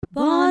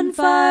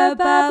Bonfire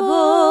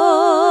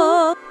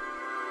Babble.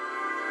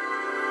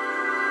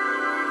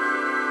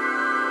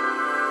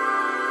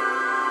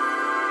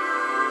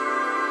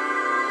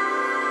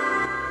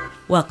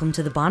 Welcome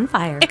to the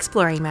Bonfire.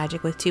 Exploring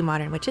magic with two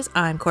modern witches.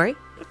 I'm Corey.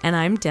 And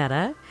I'm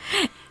Detta.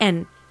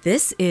 And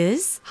this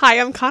is... Hi,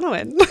 I'm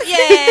Conowin.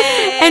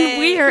 Yay! And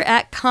we are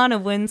at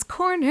Conowin's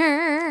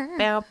Corner.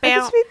 Bow,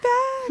 Nice bow.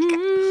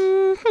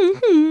 to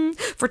be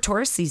back. For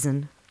Taurus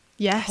season.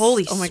 Yes.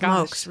 Holy oh my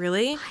smokes, gosh.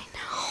 really?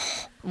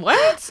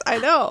 What? I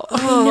know.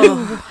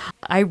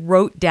 I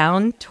wrote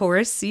down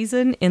Taurus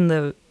season in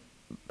the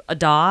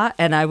DAW,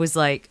 and I was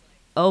like,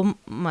 oh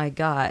my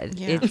God,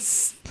 Yeah.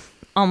 it's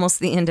almost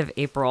the end of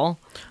April.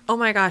 Oh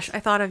my gosh, I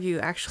thought of you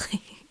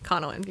actually,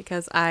 Conowin,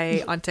 because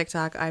on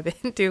TikTok, I've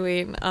been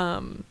doing,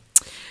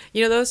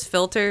 you know those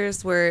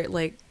filters where it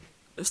like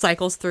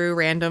cycles through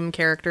random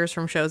characters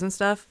from shows and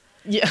stuff?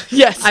 Yeah.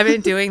 Yes. I've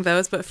been doing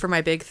those, but for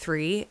my big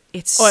three,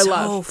 it's I so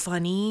love.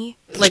 funny.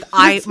 Like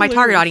my target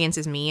hilarious. audience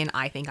is me, and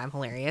I think I'm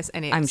hilarious,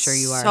 and it's I'm sure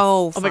you are. So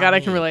Oh funny. my God, I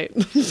can relate.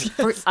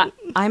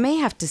 I may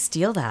have to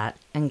steal that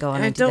and go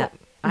on I and do don't that.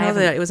 know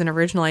haven't- that it was an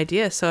original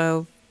idea,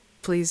 so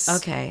please.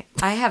 Okay.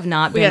 I have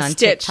not We been got on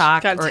Stitch.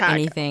 TikTok Got or tag.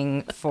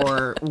 anything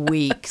for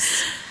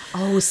weeks.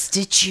 Oh,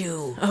 Stitch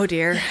you. Oh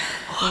dear.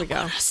 There we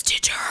go.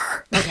 Stitch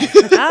her.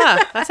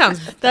 That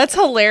sounds That's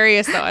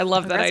hilarious, though. I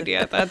love that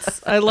idea.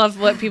 I love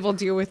what people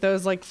do with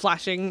those like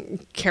flashing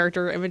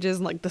character images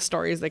and like the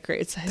stories they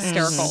create. It's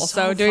hysterical.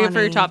 So doing it for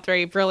your funny. top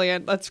three,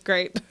 brilliant. That's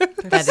great.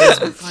 That is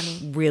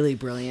funny. really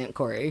brilliant,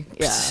 Corey.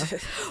 Yeah.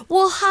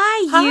 Well,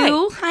 hi, Hi.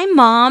 you. Hi,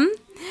 Mom.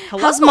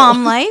 Hello. How's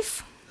mom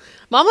life?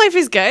 Mom life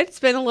is good. It's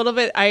been a little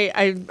bit.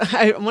 I'm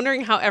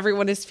wondering how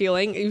everyone is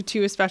feeling. You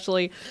two,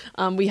 especially.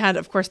 We had,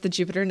 of course, the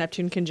Jupiter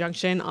Neptune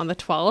conjunction on the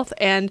 12th,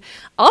 and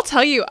I'll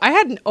tell you, I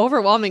had an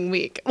overwhelming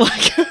week.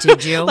 Like,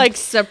 Did you? like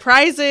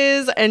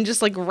surprises and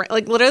just like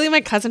literally, my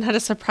cousin had a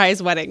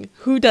surprise wedding.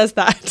 Who does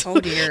that? Oh,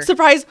 dear.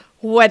 Surprise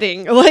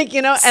wedding, like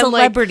and like.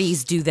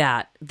 Celebrities do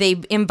that. They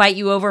invite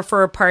you over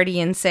for a party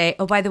and say,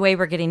 oh, by the way,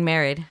 we're getting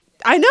married.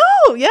 I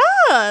know,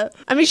 yeah.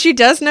 I mean, she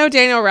does know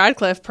Daniel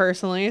Radcliffe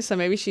personally, so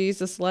maybe she's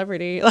a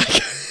celebrity. Like,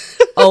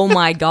 Oh,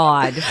 my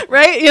God.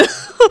 right? You know?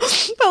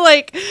 But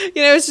like,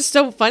 you know, it's just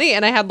so funny.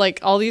 And I had like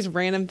all these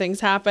random things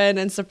happen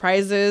and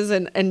surprises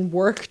and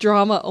work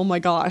drama. Oh my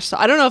gosh. So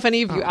I don't know if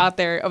any of you out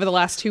there over the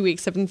last 2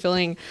 weeks have been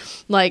feeling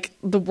like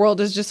the world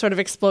is just sort of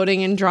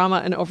exploding in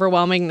drama and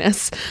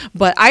overwhelmingness,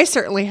 but I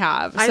certainly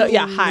have. So I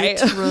yeah, hi.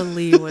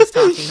 literally was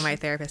talking to my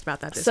therapist about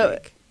that this So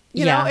week.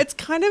 you Yeah. know, it's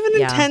kind of an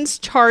Yeah. intense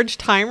charged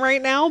time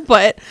right now,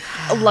 but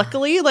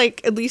luckily,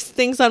 like at least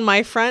things on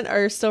my front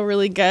are still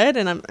really good,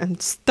 and I'm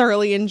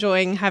thoroughly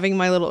enjoying having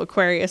my little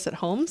Aquarius at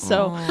home.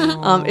 So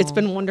it's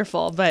been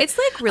wonderful. But It's,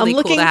 like, really I'm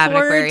cool looking to have an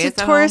forward Aquarius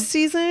to at Taurus home.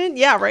 season.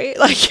 Yeah, right.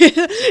 Like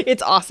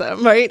it's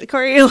awesome, right,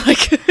 Corey?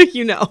 Like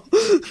you know.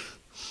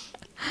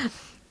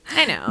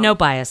 I know. No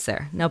bias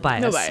there. No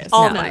bias. No bias.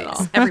 All No, bias. not at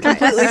all. Everybody.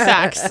 Completely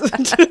facts.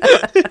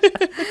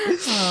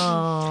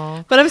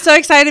 Oh. But I'm so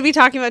excited to be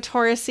talking about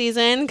Taurus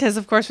season because,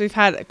 of course, we've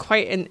had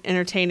quite an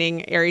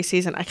entertaining Aries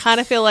season. I kind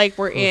of feel like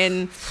we're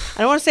in, I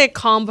don't want to say a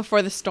calm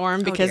before the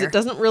storm because dear. it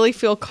doesn't really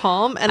feel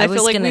calm. And I I was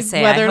feel like gonna we've say,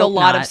 I weathered a hope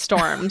lot not. of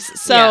storms.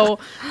 So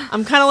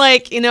I'm kind of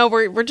like, you know,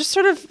 we're just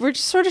sort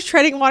of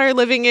treading water,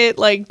 living it,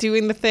 like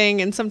doing the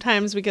thing. And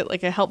sometimes we get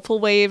like a helpful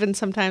wave and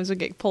sometimes we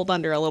get pulled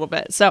under a little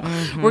bit. So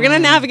we're going to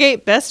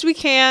navigate best we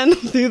can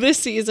through this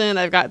season.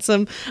 I've got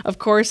some, of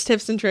course,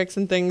 tips and tricks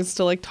and things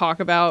to like talk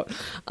about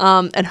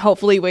and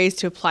hopefully ways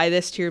to apply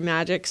this to your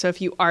magic. So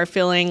if you are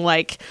feeling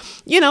like,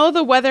 you know,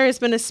 the weather has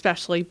been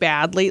especially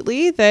bad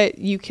lately, that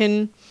you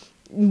can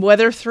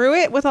weather through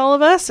it with all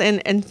of us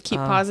and keep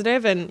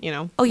positive and, you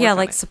know. Oh, yeah, work on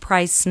like it.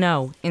 surprise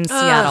snow in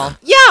Seattle.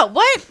 Yeah,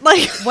 what?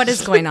 Like, What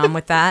is going on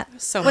with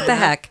that? So what the mad.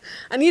 heck?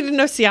 I need to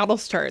know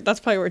Seattle's chart. That's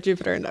probably where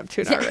Jupiter and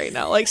Neptune are right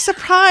now. Like,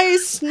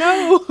 surprise,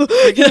 snow.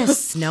 There's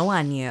snow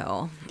on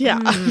you. Yeah.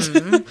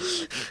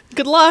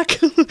 Good luck,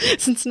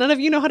 since none of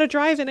you know how to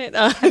drive in it.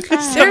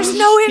 There's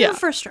no Yeah.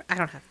 infrastructure. I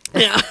don't have.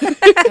 Yeah.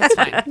 That's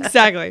fine.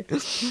 Exactly.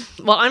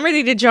 Well, I'm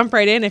ready to jump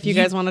right in if you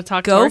guys want to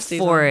talk Go Taurus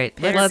season. for it.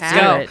 Let's Let's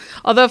go. do it.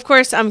 Although, of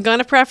course, I'm going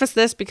to preface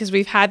this because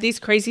we've had these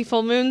crazy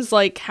full moons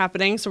like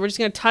happening. So we're just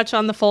going to touch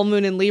on the full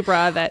moon in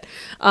Libra that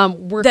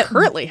we're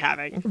currently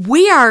having.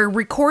 We are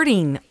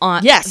recording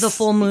on Yes. the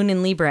full moon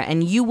in Libra,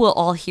 and you will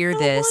all hear No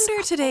this.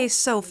 wonder today's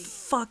so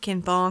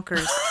fucking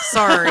bonkers.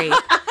 Sorry.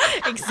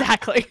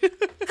 Exactly.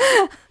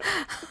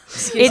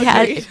 It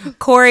had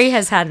Corey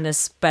has had an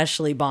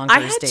especially bonkers I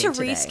had day to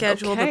today.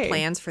 reschedule Okay. the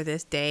plans for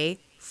this day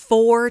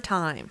 4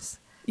 times.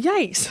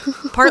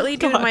 Yikes. Partly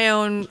due to God. my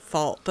own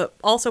fault, but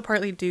also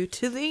partly due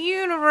to the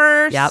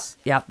universe.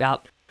 Yep.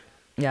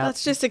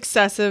 That's just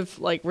excessive,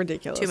 like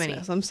ridiculousness. Too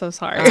many. I'm so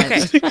sorry.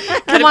 Okay.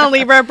 Come on,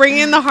 Libra, bring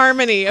in the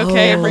harmony,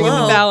 okay? Bring in the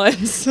hello.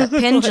 balance.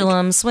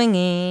 Pendulum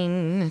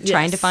swinging,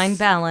 trying to Yes. find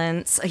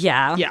balance.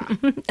 Yeah.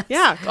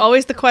 Yeah.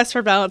 Always the quest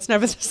for balance,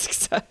 never the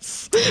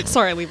success.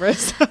 Sorry,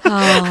 Libras.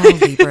 Oh,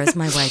 Libras.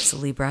 My wife's a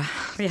Libra.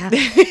 Yeah.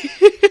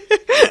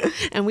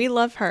 And we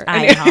love her.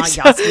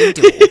 Yes, we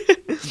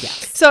do.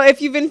 Yes. So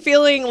if you've been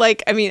feeling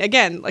like, I mean,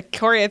 again, like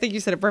Corey, I think you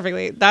said it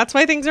perfectly. That's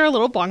why things are a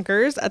little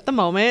bonkers at the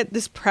moment.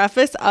 This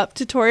preface up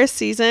to Taurus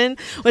season.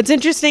 What's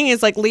interesting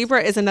is like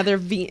Libra is another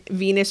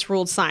Venus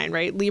ruled sign,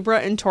 right? Libra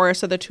and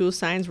Taurus are the two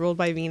signs ruled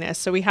by Venus.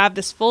 So we have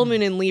this full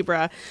moon in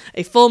Libra,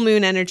 a full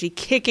moon energy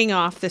kicking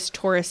off this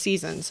Taurus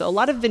season. So a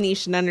lot of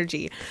Venetian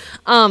energy.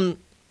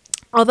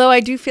 Although I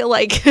do feel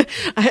like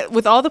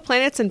with all the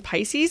planets in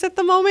Pisces at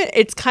the moment,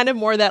 it's kind of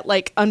more that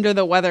like under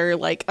the weather,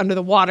 like under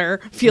the water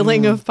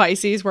feeling of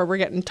Pisces where we're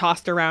getting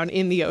tossed around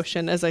in the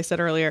ocean, as I said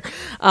earlier,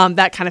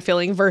 that kind of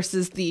feeling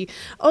versus the,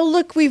 oh,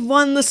 look, we've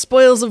won the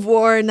spoils of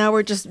war. And now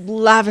we're just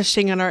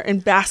lavishing on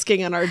and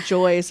basking on our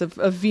joys of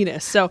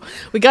Venus. So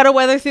we got to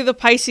weather through the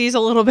Pisces a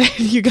little bit,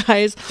 you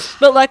guys.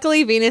 But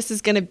luckily, Venus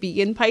is going to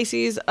be in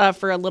Pisces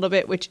for a little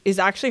bit, which is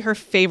actually her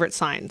favorite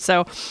sign.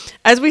 So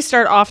as we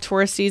start off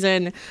Taurus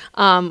season,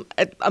 I'm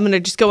going to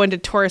just go into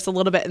Taurus a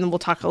little bit and then we'll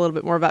talk a little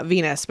bit more about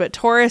Venus. But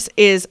Taurus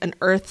is an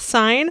earth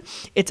sign.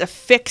 It's a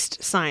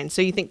fixed sign.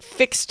 So you think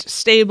fixed,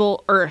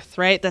 stable earth,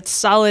 right? That's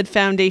solid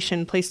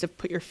foundation, place to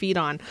put your feet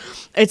on.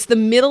 It's the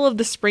middle of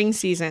the spring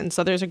season.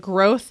 So there's a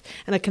growth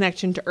and a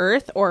connection to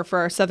earth, or for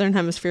our Southern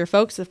Hemisphere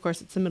folks, of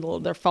course, it's the middle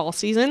of their fall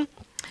season.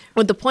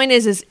 What the point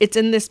is it's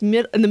in this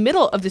in the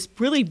middle of this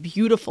really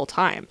beautiful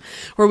time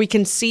where we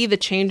can see the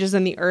changes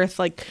in the earth,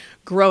 like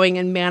growing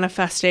and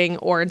manifesting,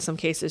 or in some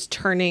cases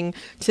turning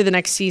to the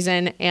next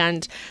season.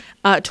 And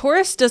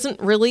Taurus doesn't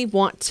really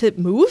want to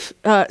move,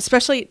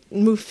 especially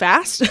move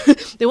fast.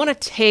 They want to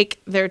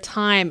take their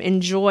time,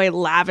 enjoy,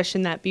 lavish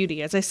in that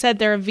beauty. As I said,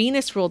 they're a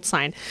Venus ruled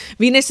sign.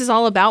 Venus is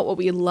all about what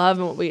we love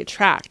and what we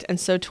attract. And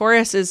so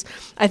Taurus is,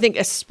 I think,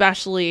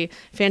 especially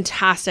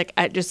fantastic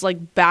at just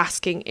like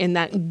basking in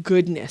that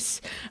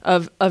goodness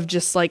of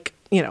just like,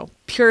 you know,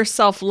 pure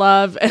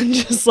self-love and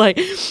just like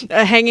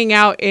hanging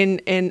out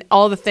in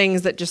all the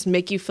things that just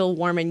make you feel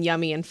warm and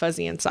yummy and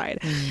fuzzy inside.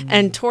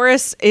 And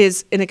Taurus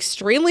is an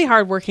extremely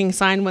hardworking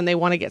sign when they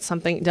want to get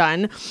something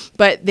done,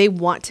 but they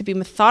want to be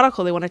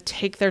methodical. They want to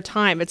take their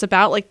time. It's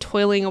about like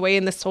toiling away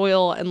in the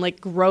soil and like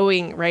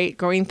growing, right?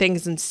 Growing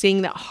things and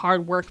seeing that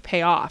hard work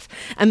pay off.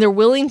 And they're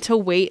willing to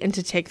wait and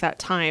to take that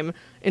time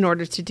in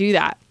order to do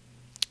that.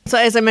 So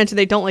as I mentioned,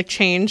 they don't like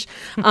change.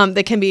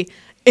 They can be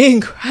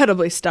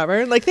incredibly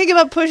stubborn. Like think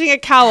about pushing a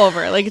cow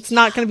over. Like it's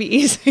not going to be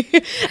easy.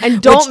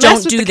 And don't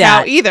mess with the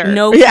cow either.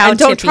 No yeah, cow and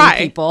don't try.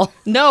 People.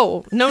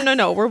 No.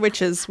 We're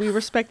witches. We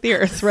respect the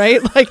earth,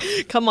 right? Like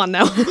come on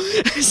now.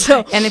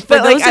 So and if for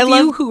those of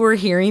you who are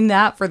hearing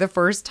that for the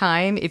first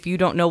time, if you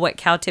don't know what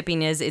cow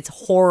tipping is, it's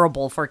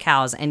horrible for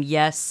cows. And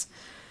yes,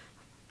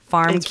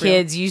 farm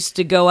kids used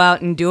to go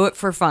out and do it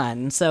for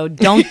fun. So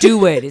don't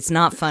do it. It's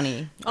not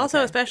funny.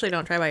 Also, especially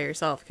don't try by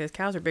yourself because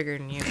cows are bigger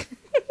than you.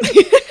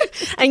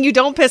 And you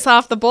don't piss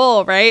off the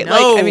bull, right? No.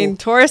 Like, I mean,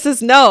 Taurus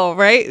is no,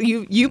 right?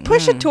 You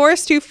push a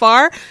Taurus too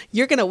far,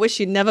 you're going to wish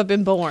you'd never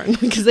been born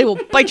because they will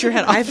bite your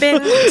head off. I've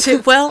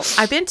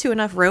been to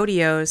enough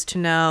rodeos to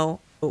know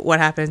what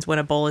happens when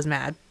a bull is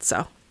mad.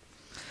 So,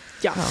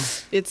 yeah,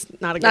 it's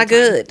not a good not time.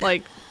 good.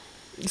 Like,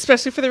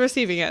 especially for the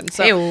receiving end.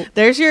 So Ew.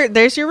 there's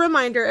your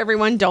reminder,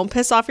 everyone. Don't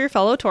piss off your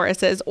fellow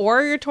Tauruses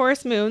or your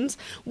Taurus moons,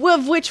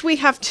 of which we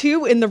have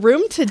two in the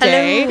room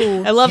today.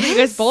 Hello. I love that you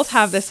guys both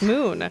have this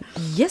moon.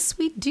 Yes,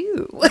 we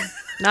do.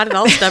 Not at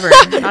all stubborn.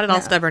 Not at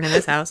all stubborn in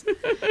this house.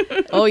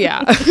 Oh,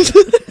 yeah.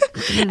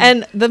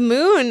 And the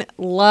moon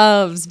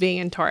loves being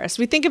in Taurus.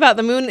 We think about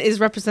the moon is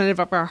representative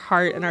of our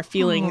heart and our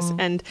feelings.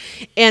 And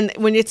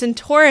when it's in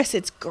Taurus,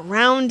 it's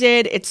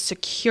grounded, it's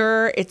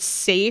secure, it's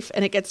safe,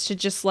 and it gets to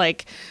just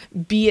like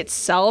be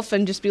itself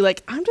and just be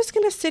like, I'm just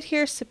going to sit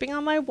here sipping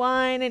on my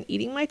wine and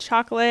eating my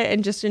chocolate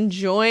and just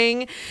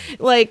enjoying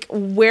like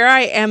where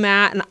I am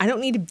at. And I don't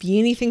need to be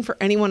anything for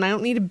anyone. I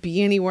don't need to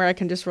be anywhere. I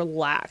can just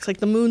relax. Like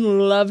the moon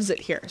loves it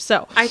here.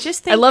 So I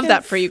love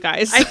that for you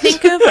guys. I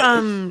think of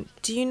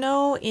do you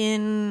know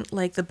in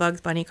like the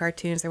Bugs Bunny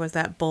cartoons there was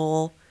that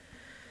bull?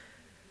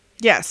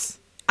 Yes.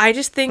 I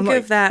just think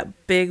of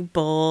that big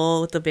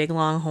bull with the big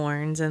long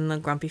horns and the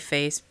grumpy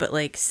face, but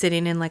like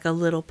sitting in like a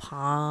little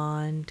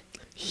pond.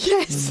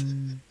 Yes.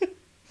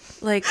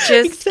 Like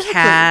just Exactly.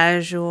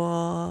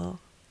 casual.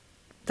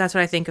 That's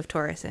what I think of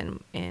Taurus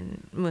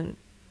in moon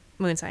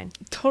sign.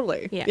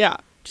 Totally. Yeah. Yeah.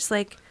 Just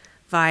like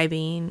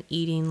vibing,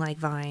 eating like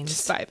vines.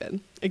 Just vibing.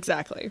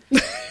 Exactly.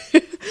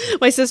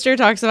 My sister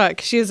talks about,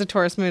 cause she has a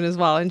Taurus moon as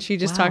well, and she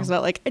just talks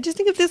about like, I just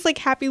think of this like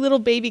happy little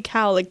baby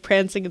cow like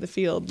prancing in the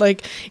field,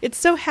 like it's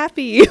so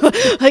happy,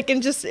 like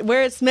and just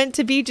where it's meant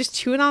to be, just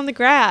chewing on the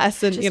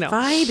grass and Just you know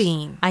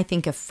vibing. I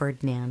think of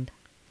Ferdinand.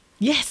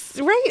 Yes,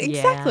 right, Yeah.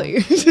 exactly.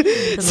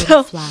 The So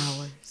little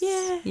flowers.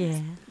 Yeah.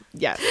 Yeah.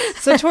 yes,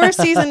 so Taurus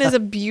season is a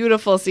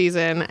beautiful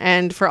season,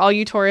 and for all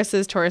you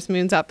Tauruses, Taurus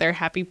moons out there,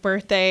 happy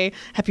birthday,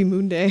 happy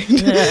moon day,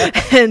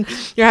 and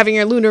you're having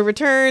your lunar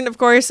return, of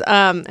course,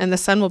 and the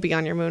sun will be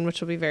on your moon,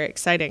 which will be very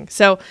exciting.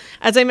 So,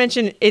 as I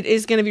mentioned, it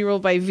is going to be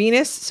ruled by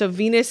Venus. So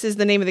Venus is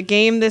the name of the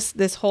game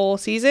this whole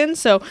season.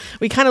 So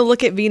we kind of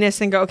look at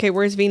Venus and go, okay,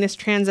 where's Venus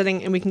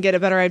transiting, and we can get a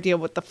better idea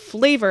what the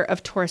flavor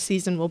of Taurus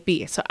season will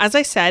be. So as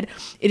I said,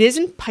 it is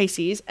in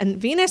Pisces, and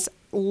Venus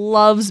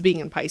loves being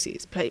in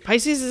Pisces.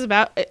 Pisces is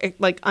about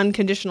like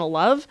unconditional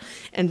love,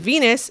 and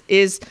Venus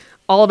is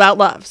all about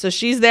love. So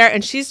she's there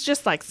and she's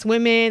just like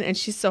swimming and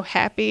she's so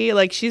happy.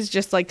 Like she's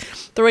just like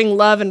throwing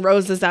love and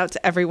roses out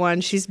to everyone.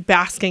 She's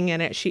basking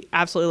in it. She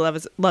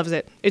absolutely loves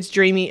it. It's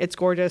dreamy. It's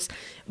gorgeous.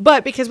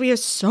 But because we have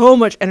so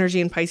much energy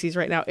in Pisces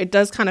right now, it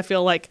does kind of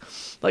feel like,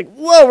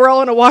 whoa, we're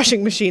all in a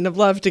washing machine of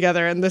love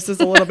together. And this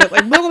is a little bit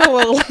like,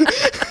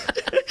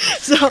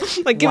 so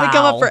like, give me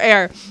come up for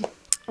air.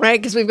 Right,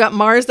 because we've got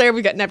Mars there,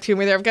 we've got Neptune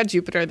there, we've got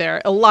Jupiter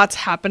there. A lot's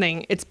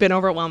happening. It's been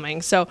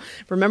overwhelming. So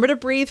remember to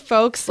breathe,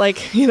 folks.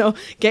 Like, you know,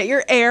 get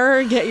your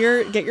air, get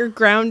your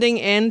grounding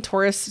in.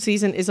 Taurus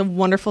season is a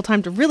wonderful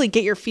time to really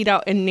get your feet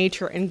out in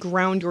nature and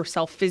ground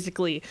yourself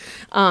physically.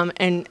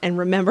 And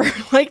remember,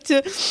 like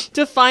to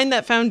find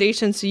that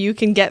foundation so you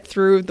can get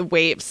through the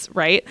waves,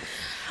 right?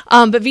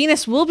 But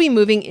Venus will be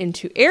moving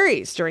into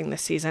Aries during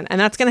this season,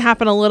 and that's going to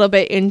happen a little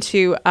bit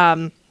into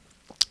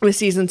the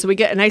season. So we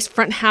get a nice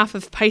front half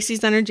of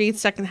Pisces energy,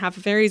 second half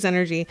of Aries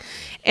energy.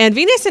 And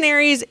Venus in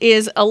Aries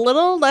is a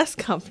little less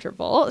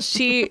comfortable.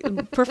 She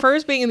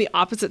prefers being in the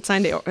opposite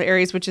sign to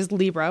Aries, which is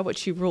Libra, which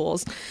she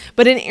rules.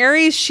 But in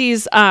Aries,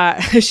 she's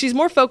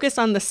more focused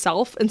on the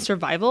self and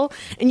survival.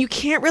 And you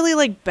can't really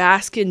like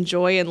bask in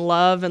joy and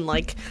love and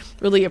like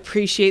really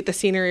appreciate the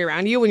scenery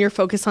around you when you're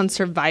focused on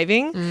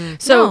surviving.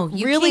 So no,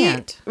 you really,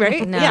 can't.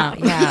 right? No,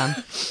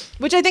 yeah.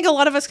 Which I think a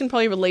lot of us can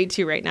probably relate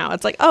to right now.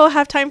 It's like, oh,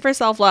 have time for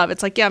self-love.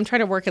 It's like, yeah, I'm trying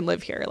to work and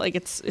live here. Like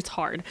it's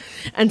hard.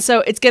 And so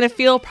it's going to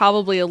feel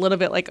probably a little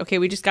bit like, okay,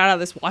 we just got out of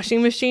this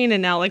washing machine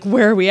and now like,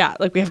 where are we at?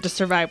 Like we have to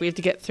survive. We have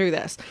to get through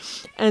this.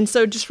 And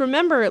so just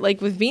remember, like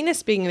with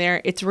Venus being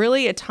there, it's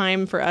really a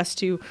time for us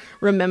to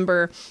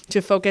remember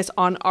to focus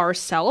on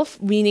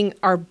ourself, meaning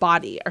our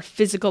body, our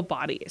physical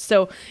body.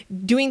 So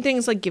doing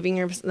things like giving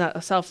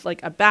yourself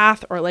like a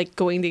bath or like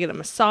going to get a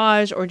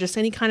massage or just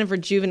any kind of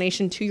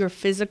rejuvenation to your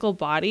physical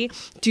body.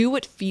 Do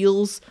what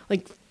feels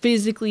like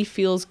physically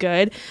feels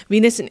good.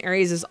 Venus in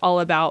Aries is all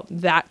about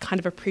that kind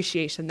of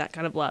appreciation, that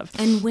kind of love.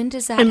 And when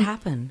does that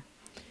happen?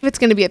 It's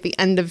going to be at the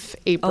end of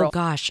April. Oh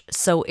gosh,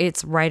 so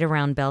it's right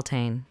around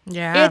Beltane.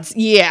 Yeah.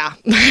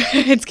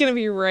 It's going to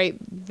be right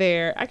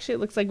there. Actually, it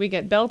looks like we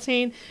get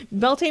Beltane.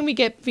 We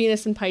get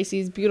Venus in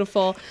Pisces.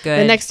 Beautiful. Good.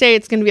 The next day,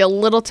 it's going to be a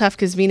little tough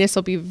because Venus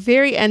will be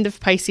very end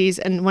of Pisces.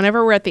 And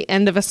whenever we're at the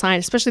end of a sign,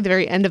 especially the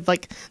very end of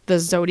like the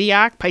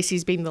zodiac,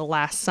 Pisces being the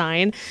last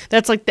sign,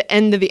 that's like the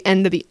end of the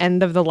end of the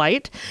end of the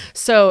light.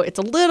 So it's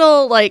a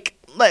little like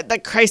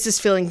that crisis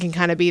feeling can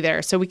kind of be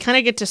there. So we kind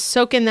of get to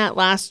soak in that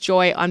last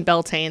joy on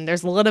Beltane.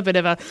 There's a little bit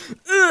of a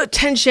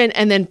tension,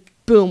 and then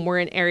boom, we're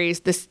in Aries.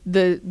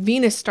 The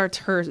Venus starts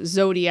her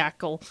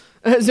zodiacal.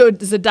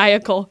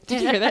 Zodiacal.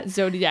 Did you hear that?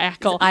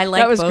 Zodiacal. I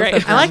like that was both great.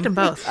 of them. I liked them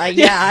both.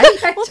 Yeah,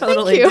 I Well,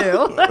 totally thank do.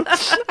 you.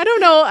 I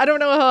don't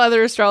know how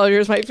other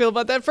astrologers might feel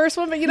about that first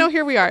one, but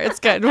here we are. It's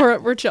good.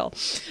 We're chill.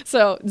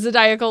 So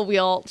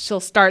zodiacal, she'll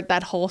start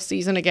that whole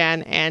season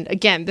again. And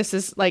again, this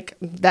is like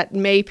that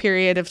May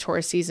period of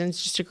Taurus season.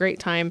 It's just a great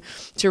time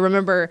to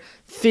remember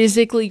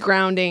physically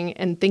grounding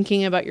and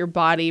thinking about your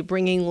body,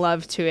 bringing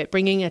love to it,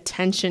 bringing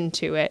attention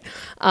to it.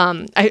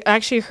 I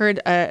actually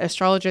heard an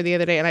astrologer the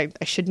other day, and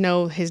I should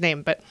know his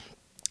name, but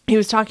he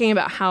was talking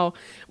about how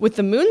with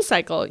the moon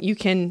cycle, you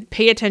can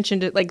pay attention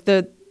to like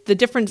the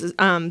different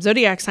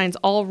zodiac signs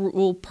all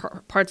rule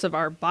parts of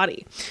our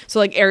body. So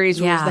like Aries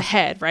rules the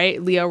head,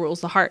 right? Leo rules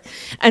the heart.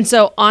 And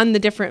so on the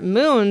different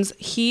moons,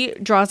 he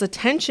draws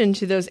attention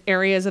to those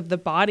areas of the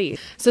body.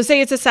 So say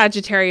it's a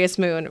Sagittarius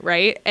moon,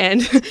 right?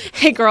 And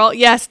hey girl,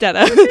 yes,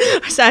 Detta,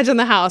 Sag in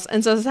the house.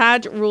 And so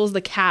Sag rules the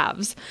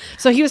calves.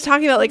 So he was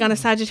talking about like on a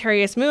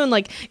Sagittarius moon,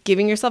 like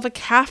giving yourself a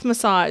calf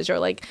massage or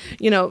like,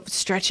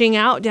 stretching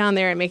out down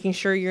there and making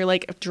sure you're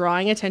like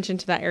drawing attention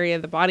to that area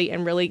of the body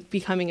and really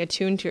becoming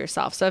attuned to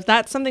yourself. So if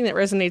that's something that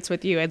resonates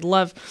with you, I'd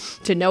love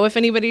to know if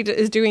anybody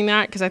is doing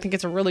that because I think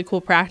it's a really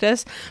cool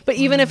practice. But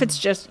even if it's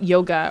just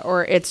yoga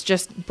or it's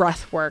just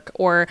breath work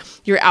or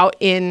you're out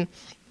in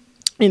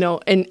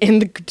in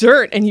the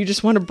dirt and you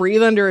just want to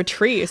breathe under a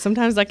tree,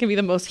 sometimes that can be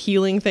the most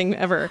healing thing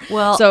ever.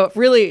 Well, so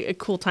really a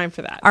cool time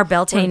for that. Our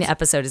Beltane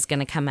episode is going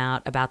to come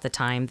out about the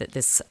time that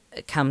this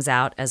comes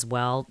out as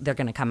well. They're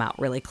going to come out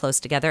really close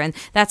together. And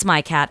that's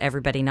my cat,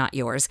 everybody, not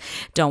yours.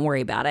 Don't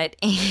worry about it.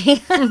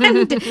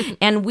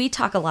 And we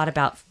talk a lot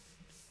about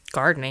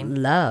gardening,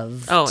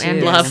 love. Oh, too.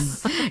 And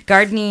love.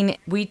 Gardening.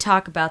 We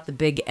talk about the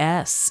big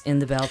S in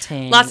the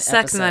Beltane. Lots of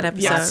sex in that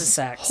episode. Lots of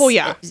sex. Oh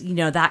yeah.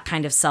 That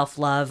kind of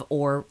self-love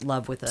or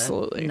love with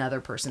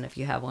another person if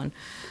you have one.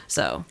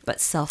 So,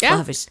 but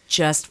self-love is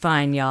just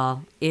fine,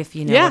 y'all, if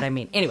you know what I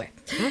mean. Anyway,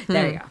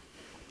 there you go.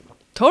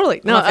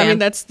 Totally. No, I'm a I fan.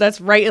 mean, that's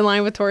right in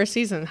line with Taurus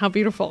season. How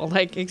beautiful.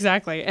 Like,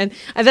 exactly. And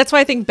that's why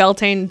I think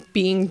Beltane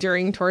being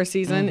during Taurus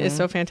season is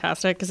so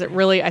fantastic, because it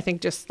really, I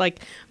think, just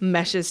like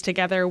meshes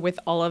together with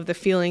all of the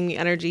feeling, the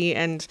energy.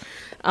 And,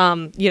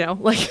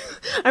 like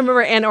I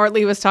remember Anne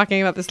Ortley was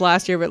talking about this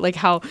last year, but like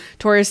how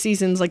Taurus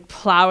season's like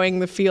plowing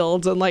the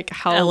fields and like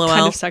how LOL.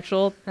 kind of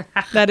sexual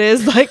that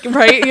is. Like,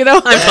 right.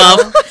 I'm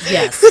 12.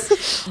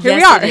 Yes. Here we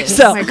Yes, are. it is.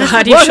 So, Oh my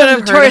God, you welcome should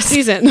have to heard Taurus us.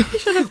 season.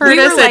 Heard We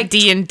us were at like-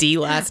 D&D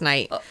last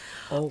night.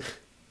 Oh.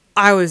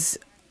 I was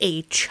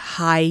a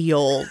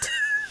child.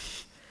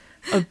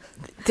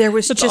 There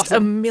was just a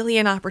awesome.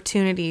 million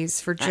opportunities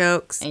for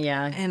jokes.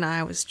 yeah. And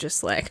I was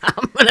just like,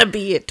 I'm going to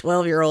be a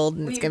 12-year-old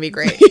and it's going to be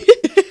great.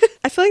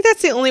 I feel like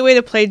that's the only way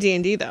to play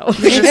D&D, though.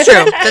 That's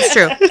true. That's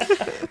true.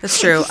 That's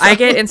true. I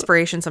get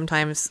inspiration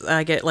sometimes.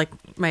 I get like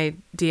my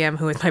DM,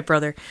 who is my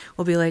brother,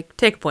 will be like,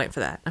 take a point for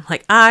that. I'm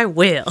like, I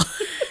will.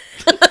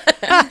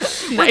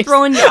 We're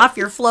throwing you off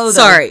your flow, though.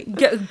 Sorry.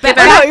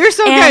 No, you're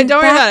so good.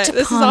 Don't worry about it.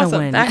 This is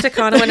awesome. Back to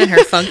Conowin and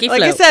her funky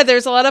Like I float. said,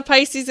 there's a lot of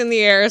Pisces in the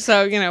air,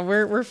 so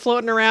we're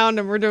floating around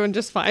and we're doing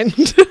just fine.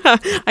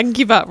 I can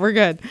keep up. We're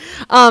good.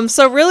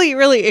 So really,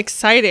 really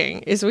exciting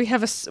is we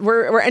have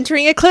we're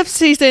entering eclipse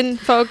season,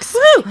 folks.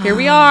 Woo! Here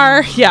we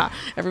are. Yeah,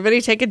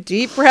 everybody take a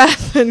deep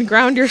breath and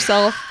ground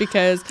yourself,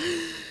 because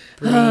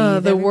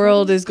the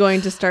world is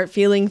going to start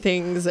feeling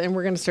things and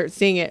we're going to start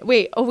seeing it.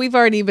 We've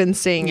already been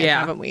seeing it,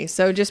 haven't we?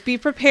 So just be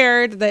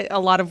prepared that a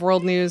lot of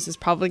world news is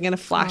probably going to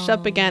flash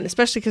up again,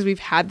 especially because we've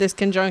had this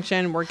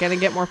conjunction. We're going to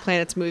get more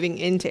planets moving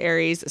into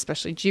Aries,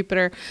 especially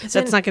Jupiter.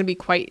 That's not going to be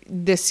quite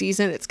this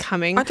season. It's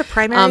coming. Aren't the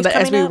primaries but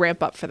as coming we up?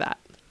 ramp up for that.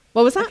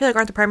 What was I that? feel like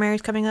aren't the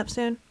primaries coming up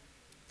soon?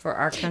 For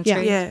our country. Yeah.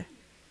 Yeah.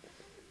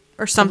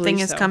 Or something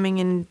believe is so. coming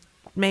in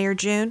May or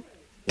June.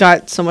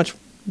 Got so much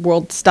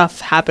world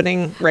stuff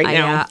happening right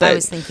now. I that-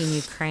 was thinking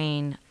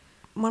Ukraine.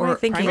 What am I Or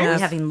thinking are we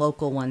of? having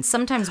local ones?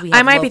 Sometimes we I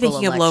have might be local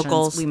thinking of elections.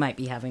 locals. We might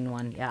be having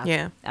one. Yeah.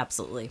 Yeah.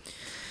 Absolutely.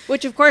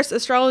 Which, of course,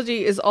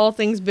 astrology is all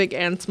things big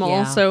and small.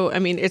 Yeah. So, I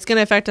mean, it's going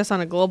to affect us on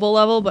a global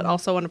level, but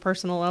also on a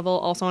personal level,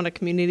 also on a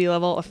community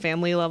level, a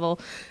family level.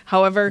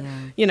 However,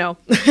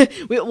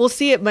 we'll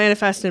see it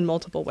manifest in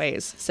multiple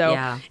ways. So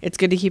Yeah. it's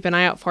good to keep an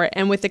eye out for it.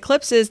 And with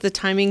eclipses, the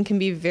timing can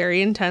be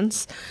very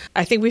intense.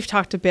 I think we've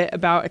talked a bit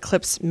about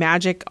eclipse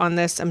magic on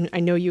this. I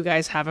know you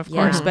guys have, of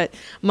course, Yeah. but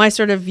my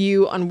sort of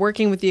view on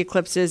working with the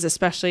eclipses,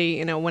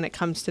 especially, when it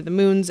comes to the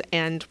moons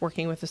and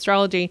working with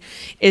astrology,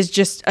 is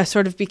just a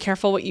sort of be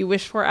careful what you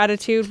wish for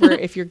attitude, where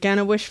if you're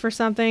gonna wish for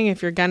something,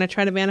 if you're gonna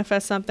try to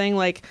manifest something,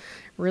 like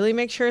really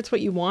make sure it's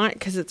what you want,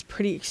 because it's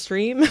pretty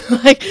extreme.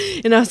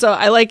 So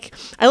I like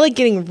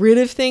getting rid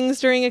of things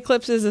during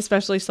eclipses,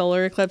 especially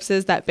solar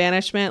eclipses. That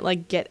banishment,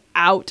 like, get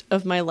out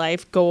of my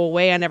life, go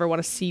away, I never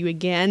want to see you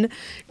again,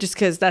 just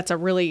because that's a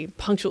really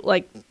punctual,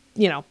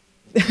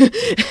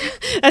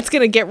 that's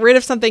going to get rid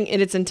of something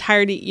in its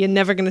entirety. You're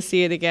never going to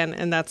see it again,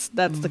 and that's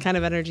the kind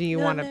of energy you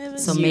want to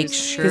So make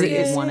sure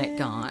you want it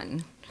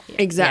gone.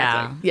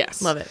 Exactly. Yeah.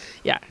 Yes. Love it.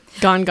 Yeah.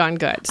 Gone,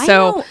 good. I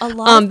So know a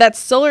lot of- that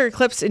solar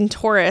eclipse in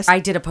Taurus. I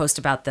did a post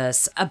about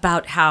this,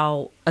 about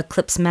how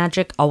eclipse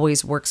magic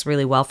always works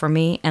really well for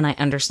me, and I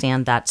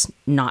understand that's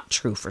not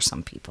true for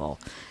some people.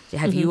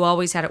 Have you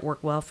always had it work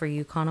well for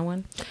you,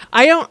 Conowin?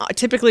 I don't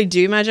typically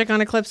do magic on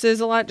eclipses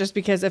a lot, just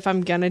because if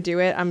I'm going to do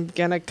it, I'm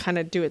going to kind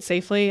of do it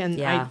safely. And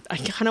Yeah. I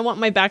kind of want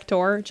my back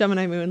door,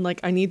 Gemini moon. Like,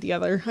 I need the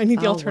Oh,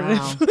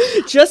 alternative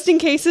just in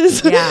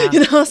cases.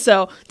 Yeah.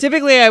 So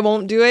typically I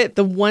won't do it.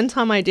 The one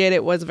time I did,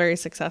 it was very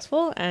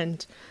successful,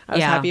 and I was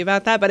Yeah. happy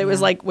about that. But it was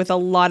like with a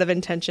lot of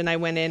intention. I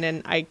went in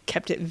and I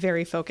kept it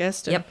very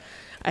focused. And Yep.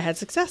 I had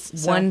success.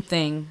 So. One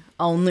thing,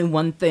 only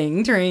one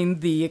thing during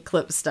the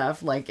eclipse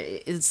stuff.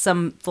 Like,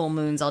 some full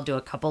moons, I'll do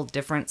a couple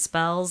different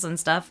spells and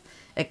stuff.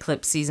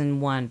 Eclipse season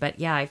 1. But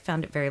yeah, I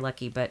found it very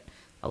lucky, but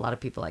a lot of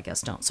people, I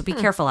guess, don't. So be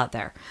careful out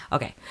there.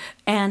 Okay.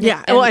 And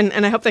Yeah.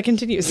 And I hope that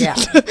continues. yeah.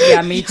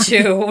 Yeah, me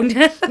too.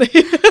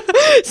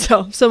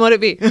 So let it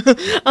be.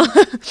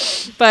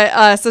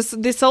 But so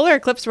the solar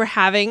eclipse we're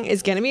having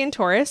is going to be in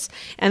Taurus,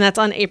 and that's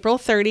on April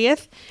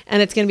 30th,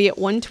 and it's going to be at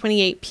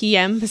 1:28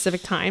 p.m.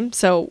 Pacific time.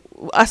 So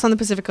us on the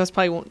Pacific Coast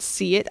probably won't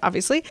see it,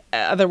 obviously.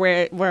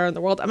 Where in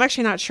the world, I'm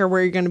actually not sure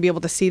where you're going to be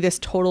able to see this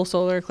total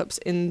solar eclipse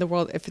in the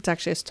world, if it's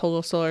actually a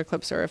total solar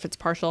eclipse or if it's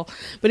partial.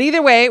 But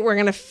either way, we're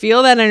going to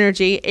feel that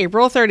energy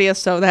April 30th,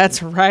 so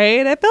that's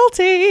right at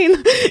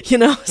Beltane.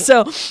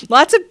 So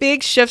lots of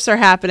big shifts are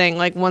happening,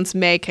 like once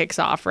May kicks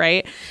off,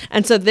 right?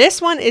 And so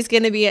this one is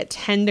going to be at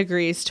 10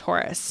 degrees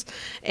Taurus.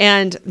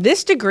 And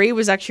this degree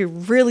was actually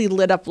really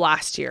lit up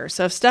last year.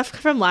 So if stuff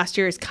from last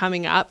year is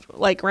coming up,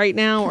 like right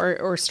now,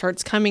 or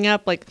starts coming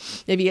up, like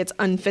maybe it's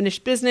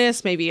unfinished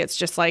business, maybe it's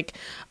just like,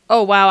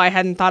 oh, wow, I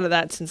hadn't thought of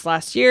that since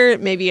last year.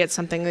 Maybe it's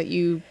something that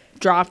you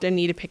dropped and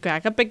need to pick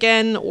back up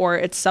again, or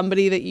it's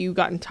somebody that you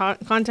got in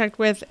contact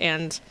with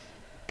and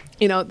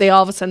they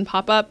all of a sudden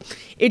pop up.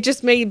 It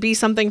just may be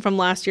something from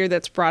last year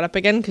that's brought up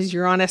again, because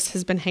Uranus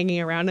has been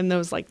hanging around in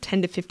those like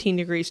 10 to 15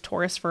 degrees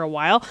Taurus for a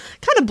while,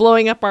 kind of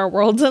blowing up our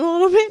worlds in a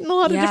little bit in a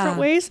lot of different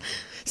ways.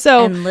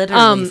 So, And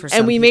literally for some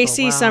and we may people,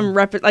 see wow. some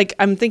like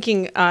I'm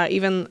thinking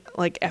even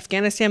like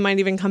Afghanistan might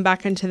even come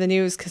back into the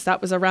news because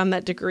that was around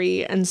that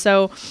degree. And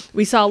so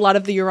we saw a lot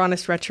of the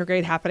Uranus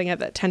retrograde happening at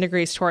that 10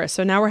 degrees Taurus.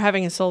 So now we're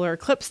having a solar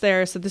eclipse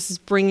there. So this is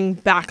bringing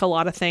back a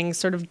lot of things,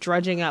 sort of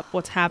drudging up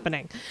what's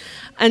happening.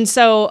 And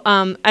so,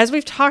 as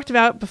we've talked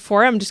about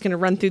before, I'm just going to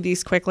run through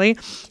these quickly.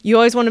 You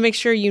always want to make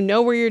sure you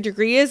know where your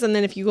degree is. And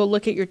then if you go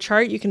look at your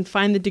chart, you can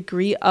find the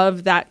degree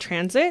of that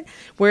transit,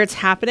 where it's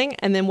happening.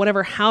 And then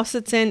whatever house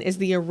it's in is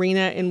the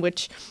arena in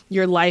which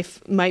your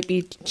life might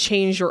be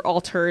changed or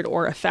altered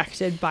or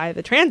affected by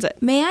the transit.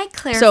 May I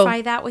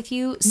clarify that with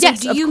you? So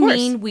Yes, do of you course.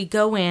 mean we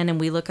go in and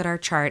we look at our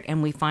chart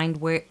and we find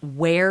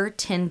where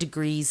 10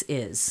 degrees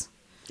is?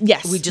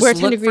 Yes, We just where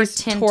 10 look for degrees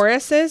 10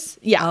 Taurus is.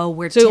 Yeah. Oh,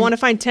 where so we 10 want to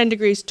find 10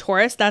 degrees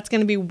Taurus. That's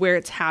going to be where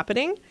it's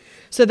happening.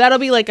 So that'll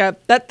be like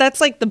that's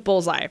like the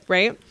bullseye,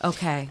 right?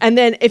 Okay. And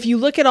then if you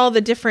look at all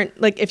the different,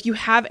 like if you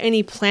have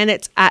any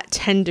planets at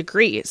 10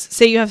 degrees,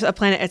 say you have a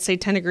planet at say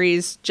 10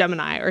 degrees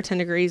Gemini or 10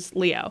 degrees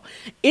Leo,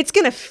 it's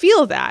going to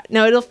feel that.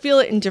 Now it'll feel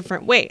it in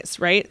different ways,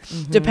 right?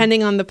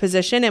 Depending on the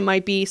position, it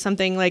might be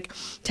something like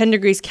 10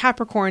 degrees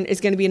Capricorn is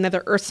going to be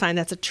another earth sign.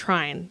 That's a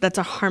trine. That's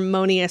a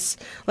harmonious,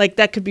 like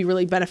that could be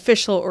really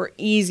beneficial or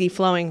easy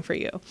flowing for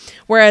you.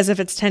 Whereas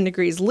if it's 10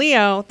 degrees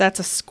Leo, that's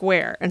a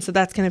square. And so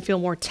that's going to feel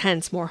more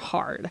tense, more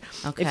hard.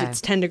 Okay. If it's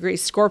 10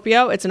 degrees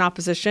Scorpio, it's an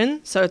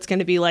opposition. So it's going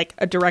to be like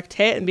a direct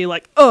hit and be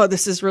like, oh,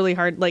 this is really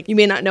hard. Like you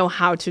may not know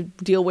how to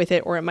deal with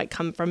it or it might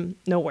come from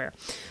nowhere.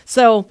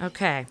 So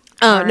Okay.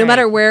 no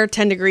matter where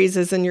 10 degrees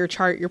is in your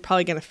chart, you're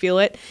probably going to feel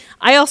it.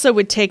 I also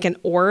would take an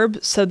orb.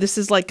 So this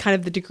is like kind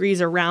of the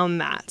degrees around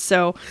that.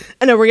 So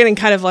I know we're getting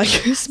kind of like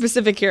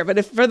specific here, but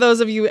if for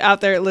those of you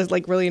out there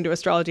like really into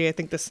astrology, I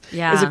think this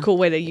is a cool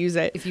way to use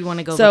it. If you want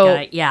to go So- look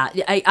at it. Yeah.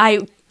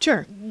 I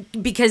Sure.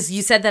 because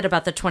you said that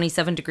about the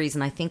 27 degrees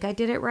and I think I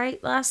did it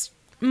right last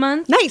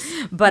month. Nice.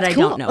 But That's I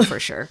cool. don't know for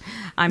sure.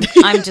 I'm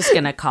just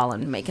going to call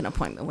and make an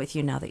appointment with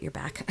you now that you're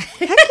back.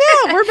 Heck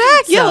yeah, we're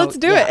back. Yeah, So, let's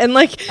do yeah. it. And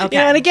like, Okay.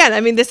 and again,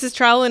 I mean, this is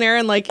trial and error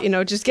and like,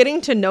 just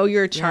getting to know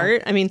your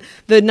chart. I mean,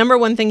 the number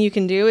one thing you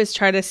can do is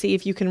try to see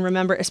if you can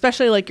remember,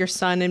 especially like your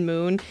sun and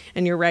moon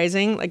and your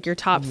rising, like your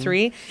top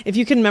three. If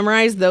you can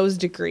memorize those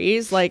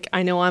degrees, like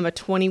I know I'm a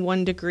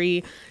 21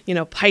 degree,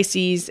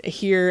 Pisces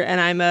here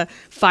and I'm a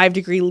 5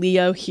 degree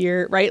Leo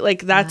here, right?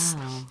 Like that's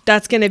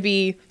going to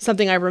be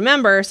something I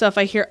remember. So if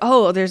I hear,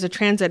 oh, there's a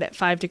transit at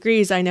 5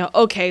 degrees, I know,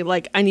 okay,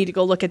 like I need to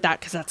go look at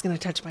that because that's going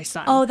to touch my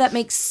sun. Oh, that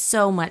makes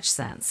so much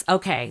sense.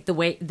 Okay. The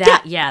way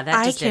that, that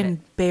I just did it.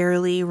 can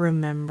barely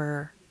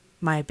remember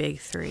my big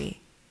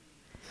three.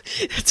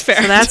 That's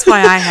fair. So that's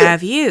why I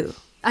have you.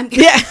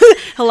 Yeah.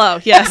 Hello.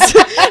 Yes.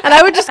 And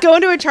I would just go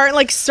into a chart and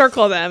like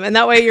circle them. And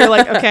that way you're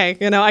like, okay,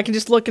 I can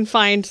just look and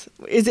find,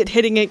 is it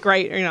hitting it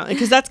right?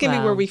 Because that's going to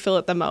be where we feel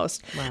it the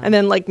most. Wow. And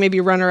then like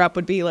maybe runner up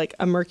would be like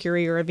a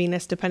Mercury or a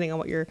Venus, depending on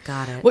what you're,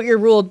 Got it. what you're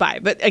ruled by.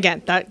 But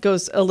again, that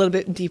goes a little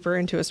bit deeper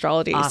into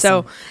astrology.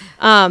 Awesome.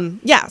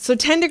 So, so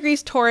 10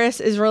 degrees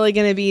Taurus is really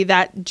going to be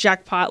that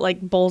jackpot,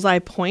 like bullseye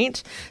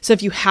point. So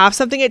if you have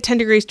something at 10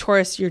 degrees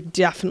Taurus, you're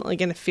definitely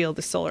going to feel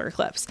the solar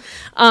eclipse.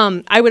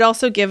 I would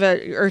also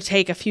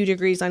take a few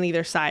degrees on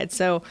either side.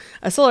 So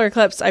a solar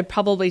eclipse, I'd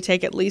probably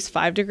take at least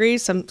 5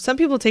 degrees. Some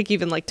people take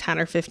even like 10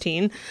 or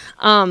 15.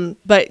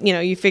 But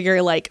you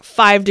figure like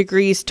 5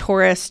 degrees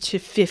Taurus to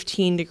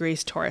 15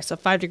 degrees Taurus. So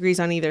 5 degrees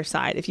on either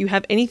side. If you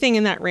have anything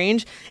in that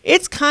range,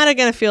 it's kind of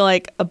going to feel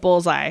like a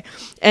bullseye.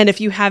 And if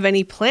you have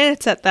any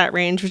planets at that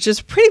range, which is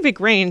a pretty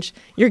big range,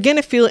 you're going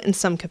to feel it in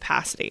some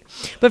capacity.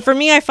 But for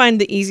me, I find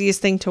the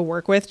easiest thing to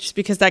work with, just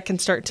because that can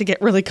start to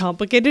get really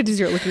complicated as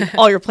you're looking at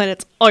all your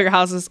planets, all your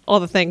houses, all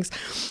the things,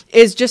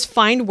 is just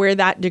find where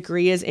that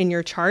degree is in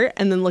your chart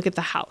and then look at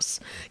the house,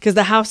 because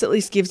the house at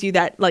least gives you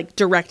that like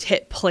direct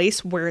hit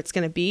place where it's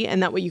going to be,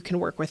 and that way you can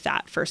work with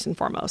that first and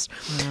foremost.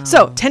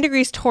 So 10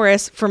 degrees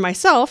Taurus for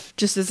myself,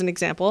 just as an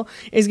example,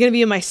 is going to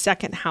be in my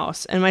second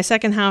house, and my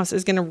second house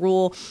is going to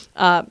rule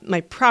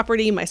my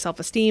property, my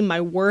self-esteem, my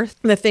worth,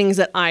 the things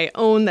that I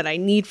own that I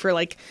need for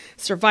like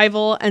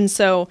survival. And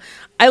so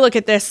I look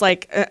at this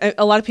like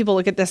a lot of people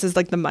look at this as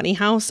like the money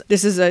house.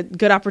 This is a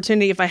good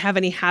opportunity. If I have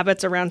any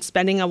habits around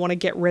spending I want to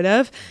get rid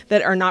of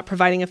that are not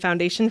providing a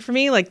foundation for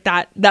me, like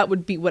that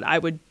would be what I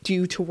would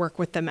do to work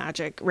with the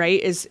magic,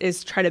 right?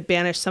 Is try to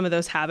banish some of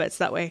those habits.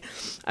 That way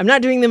I'm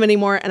not doing them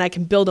anymore and I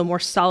can build a more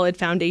solid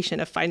foundation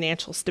of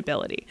financial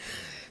stability.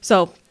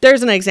 So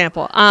there's an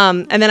example.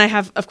 And then I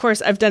have, of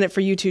course, I've done it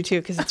for you too,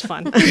 because it's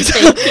fun. Thank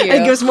you.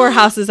 It gives more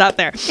houses out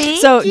there.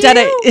 Thank so you.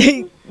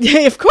 Detta,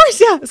 yeah, of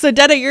course, yeah. So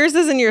Detta, yours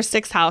is in your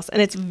 6th house,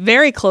 and it's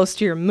very close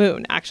to your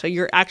moon, actually,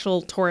 your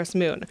actual Taurus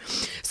moon.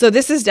 So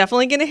this is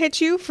definitely going to hit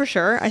you for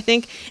sure, I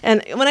think.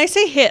 And when I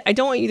say hit, I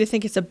don't want you to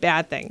think it's a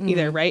bad thing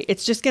either, right?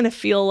 It's just going to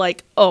feel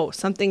like, oh,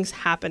 something's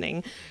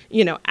happening,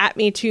 at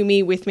me, to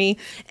me, with me.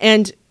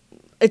 And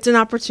it's an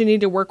opportunity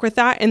to work with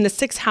that. And the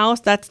 6th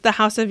house, that's the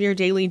house of your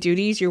daily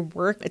duties, your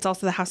work. It's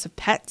also the house of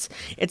pets.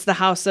 It's the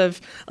house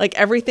of like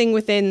everything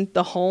within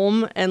the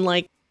home and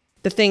like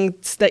the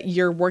things that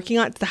you're working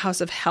on. It's the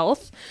house of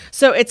health.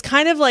 So it's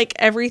kind of like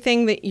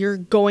everything that you're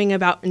going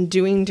about and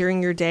doing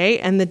during your day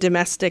and the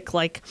domestic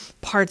like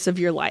parts of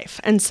your life.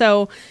 And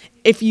so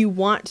if you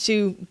want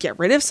to get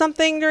rid of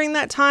something during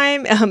that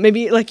time,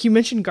 maybe like you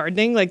mentioned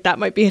gardening, like that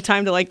might be a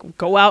time to like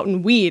go out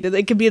and weed.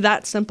 It could be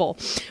that simple.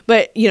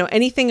 But, you know,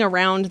 anything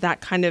around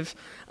that kind of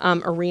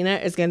arena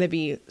is going to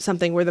be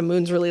something where the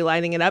moon's really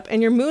lighting it up,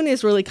 and your moon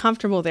is really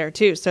comfortable there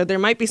too. So there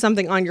might be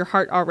something on your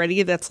heart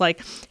already that's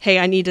like, hey,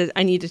 I need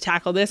to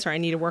tackle this, or I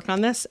need to work on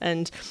this,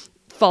 and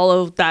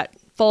follow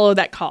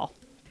that call.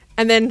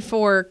 And then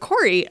for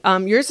Corey,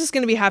 yours is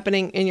going to be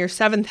happening in your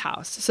 7th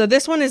house. So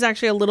this one is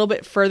actually a little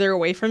bit further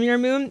away from your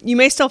moon. You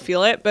may still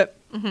feel it, but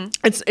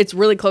it's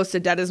really close to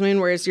Deda's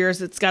moon, whereas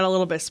yours, it's got a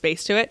little bit of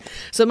space to it.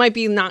 So it might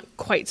be not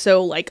quite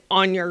so like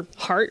on your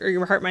heart, or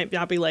your heart might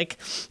not be like,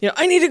 you know,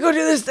 I need to go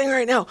do this thing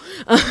right now.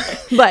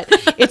 But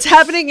it's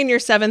happening in your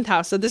 7th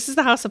house. So this is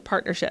the house of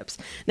partnerships.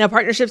 Now,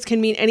 partnerships can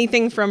mean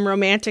anything from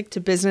romantic to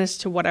business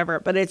to whatever,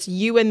 but it's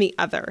you and the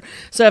other.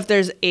 So if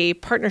there's a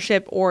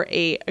partnership or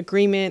a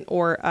agreement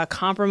or a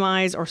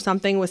compromise or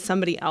something with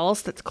somebody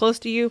else that's close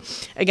to you,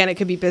 again, it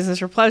could be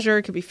business or pleasure,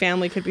 it could be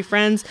family, it could be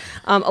friends.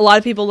 A lot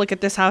of people look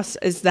at this house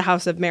as the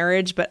house of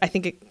marriage, but I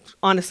think it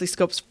honestly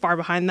scopes far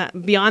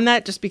beyond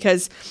that, just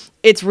because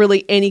it's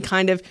really any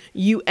kind of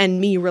you and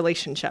me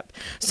relationship.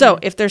 So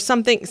if there's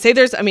something,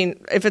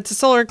 if it's a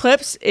solar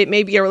eclipse, it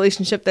may be a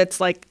relationship that's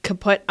like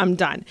kaput, I'm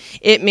done.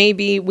 It may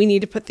be we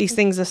need to put these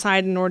things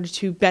aside in order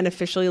to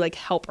beneficially like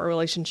help our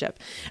relationship.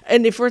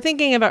 And if we're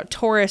thinking about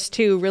Taurus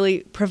too,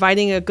 really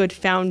providing a good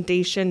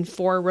foundation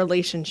for a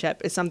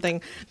relationship is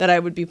something that I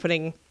would be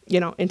putting, you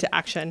know, into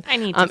action. I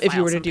need to if you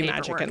file were to some do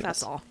paperwork, magic in that's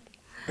this. all.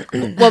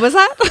 What was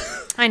that?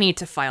 I need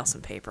to file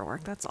some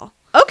paperwork, that's all.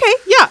 Okay,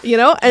 yeah, you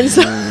know, and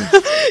so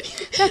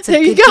That's a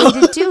there you good go.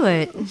 way to do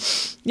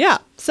it. Yeah.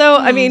 So,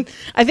 I mean,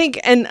 I think,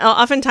 and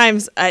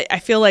oftentimes I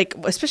feel like,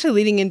 especially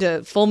leading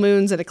into full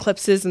moons and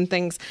eclipses and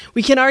things,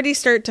 we can already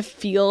start to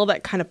feel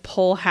that kind of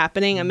pull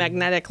happening, a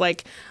magnetic,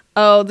 like,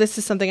 oh, this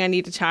is something I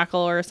need to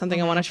tackle, or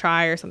something I want to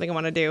try, or something I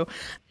want to do.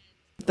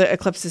 The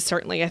eclipses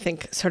certainly, I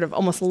think, sort of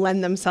almost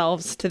lend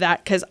themselves to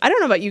that. Because I don't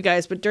know about you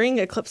guys, but during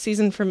eclipse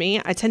season for me,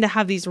 I tend to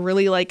have these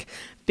really like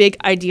big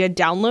idea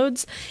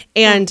downloads.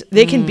 And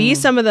they can be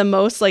some of the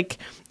most like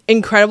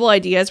incredible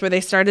ideas where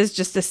they start as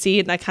just a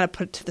seed and I kind of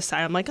put it to the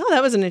side. I'm like, oh,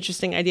 that was an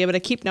interesting idea, but I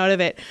keep note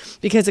of it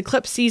because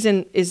eclipse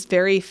season is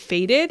very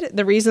fated.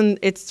 The reason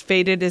it's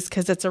fated is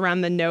because it's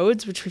around the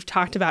nodes, which we've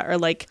talked about, are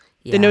like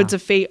the nodes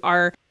of fate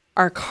are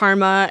our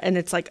karma, and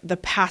it's like the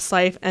past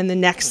life and the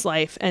next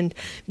life, and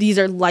these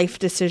are life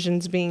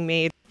decisions being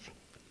made.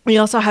 We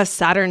also have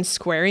Saturn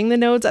squaring the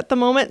nodes at the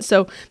moment,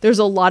 so there's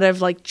a lot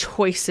of like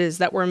choices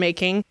that we're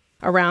making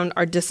around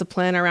our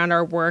discipline, around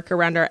our work,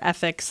 around our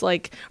ethics,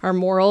 like our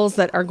morals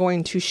that are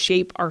going to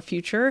shape our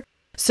future.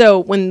 So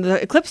when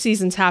the eclipse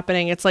season's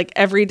happening, it's like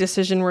every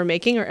decision we're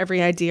making or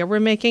every idea we're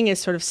making is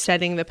sort of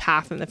setting the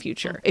path in the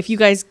future. If you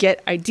guys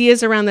get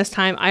ideas around this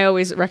time, I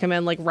always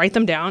recommend like write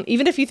them down,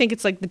 even if you think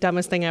it's like the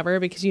dumbest thing ever,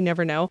 because you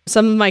never know.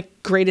 Some of my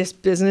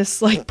greatest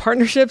business like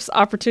partnerships,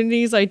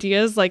 opportunities,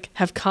 ideas like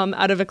have come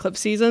out of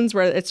eclipse seasons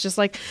where it's just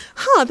like,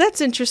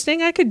 that's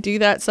interesting. I could do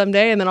that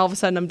someday. And then all of a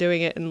sudden I'm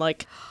doing it and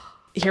like,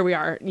 here we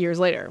are years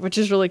later, which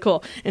is really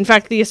cool. In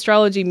fact, the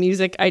astrology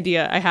music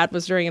idea I had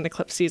was during an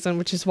eclipse season,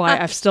 which is why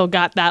I've still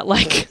got that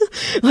like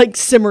like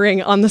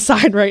simmering on the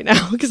side right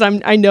now, because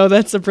I know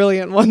that's a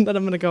brilliant one that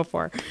I'm going to go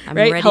for. I'm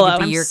right? ready Hello.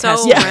 to be your So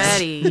customer.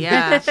 ready,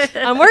 yeah.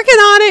 I'm working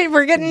on it.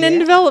 We're getting in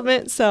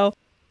development. So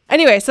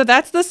anyway, so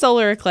that's the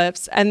solar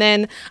eclipse. And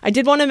then I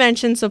did want to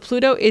mention, so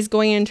Pluto is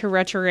going into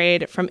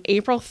retrograde from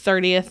April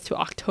 30th to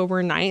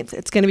October 9th.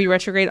 It's going to be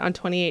retrograde on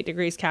 28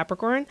 degrees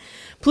Capricorn.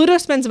 Pluto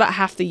spends about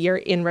half the year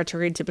in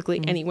retrograde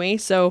typically anyway.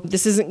 So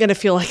this isn't going to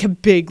feel like a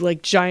big,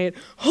 like giant,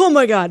 oh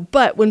my God.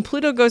 But when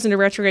Pluto goes into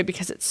retrograde,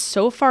 because it's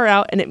so far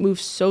out and it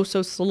moves so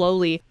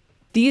slowly,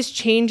 these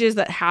changes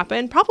that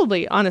happen,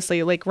 probably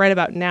honestly, like right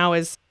about now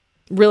is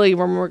really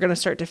when we're going to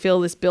start to feel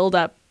this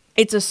buildup.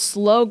 It's a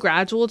slow,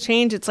 gradual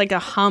change. It's like a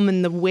hum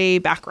in the way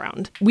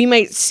background. We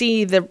might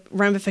see the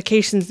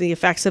ramifications, the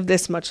effects of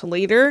this much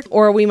later,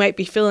 or we might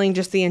be feeling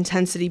just the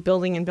intensity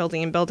building and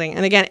building and building.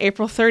 And again,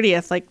 April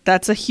 30th, like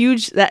that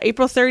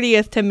April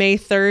 30th to May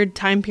 3rd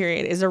time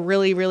period is a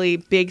really, really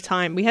big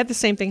time. We had the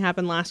same thing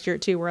happen last year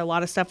too, where a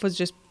lot of stuff was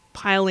just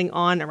piling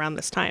on around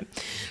this time.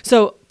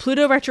 So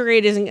Pluto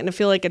retrograde isn't going to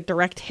feel like a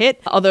direct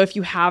hit, although if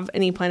you have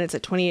any planets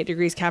at 28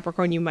 degrees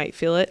Capricorn, you might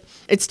feel it.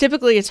 It's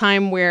typically a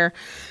time where,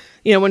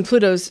 you know, when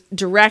Pluto's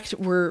direct,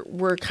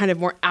 we're kind of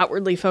more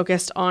outwardly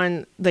focused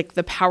on like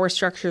the power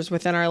structures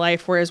within our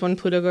life. Whereas when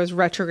Pluto goes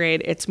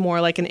retrograde, it's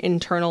more like an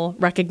internal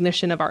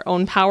recognition of our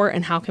own power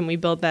and how can we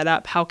build that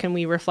up? How can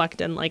we reflect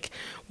and like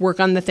work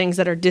on the things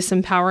that are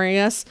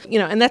disempowering us,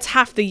 and that's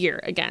half the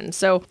year again.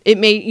 So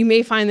you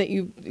may find that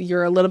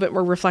you're a little bit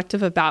more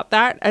reflective about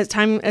that as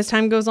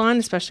time goes on,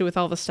 especially with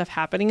all the stuff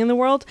happening in the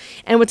world.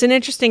 And what's an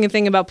interesting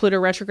thing about Pluto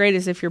retrograde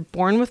is if you're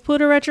born with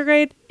Pluto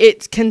retrograde,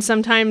 it can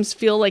sometimes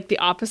feel like the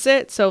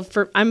opposite. So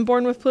I'm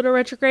born with Pluto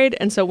retrograde,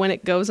 and so when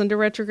it goes into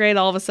retrograde,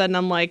 all of a sudden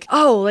I'm like,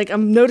 oh, like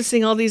I'm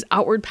noticing all these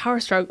outward power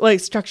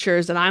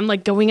structures, and I'm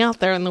like going out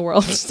there in the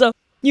world. So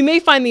you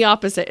may find the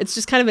opposite. It's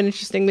just kind of an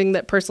interesting thing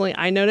that personally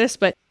I notice,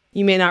 but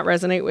you may not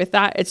resonate with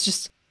that. It's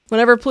just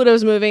whenever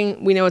Pluto's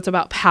moving, we know it's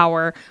about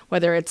power,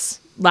 whether it's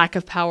lack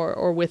of power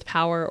or with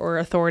power or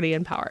authority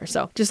and power.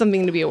 So just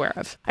something to be aware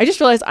of. I just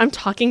realized I'm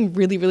talking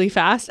really, really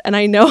fast. And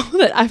I know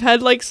that I've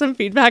had like some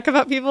feedback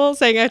about people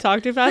saying I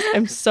talk too fast.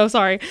 I'm so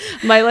sorry.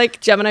 My like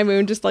Gemini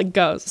moon just like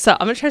goes. So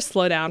I'm going to try to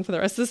slow down for the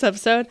rest of this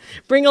episode.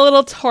 Bring a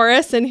little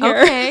Taurus in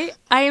here. Okay.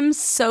 I am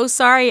so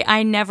sorry.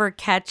 I never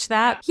catch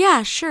that.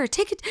 Yeah, sure.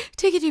 Take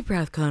a deep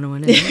breath,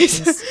 Conowin.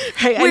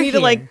 Hey,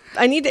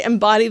 I need to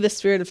embody the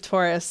spirit of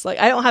Taurus. Like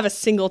I don't have a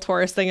single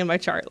Taurus thing in my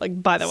chart,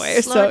 like by the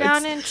way. Slow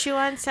down and chew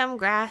on some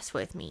grass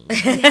with me.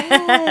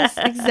 Yes,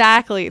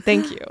 exactly.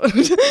 Thank you.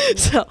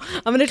 So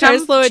I'm going to try to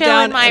slow it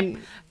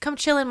down. Come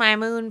chill in my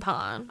moon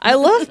pond. I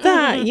love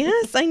that.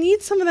 Yes, I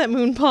need some of that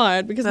moon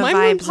pod because my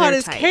moon pod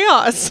is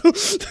chaos.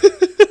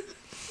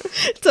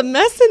 It's a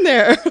mess in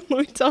there. Let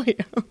me tell you.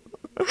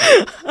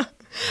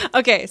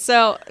 Okay,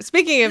 so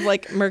speaking of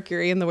like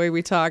Mercury and the way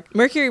we talk,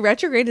 Mercury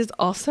retrograde is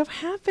also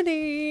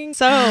happening.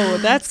 So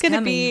that's going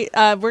to be,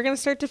 we're going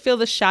to start to feel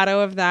the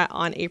shadow of that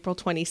on April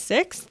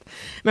 26th.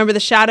 Remember,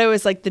 the shadow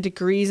is like the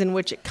degrees in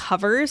which it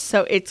covers.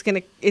 So it's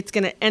going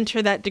to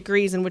enter that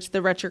degrees in which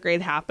the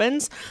retrograde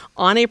happens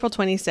on April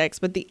 26th.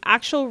 But the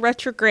actual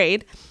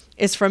retrograde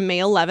is from May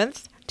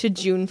 11th to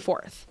June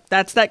 4th.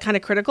 That's that kind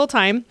of critical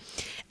time.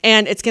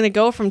 And it's going to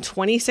go from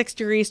 26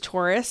 degrees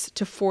Taurus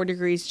to 4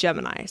 degrees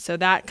Gemini. So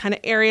that kind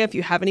of area, if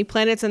you have any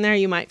planets in there,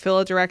 you might feel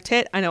a direct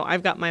hit. I know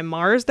I've got my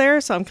Mars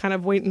there, so I'm kind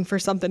of waiting for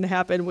something to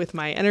happen with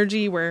my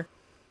energy where,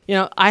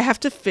 I have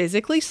to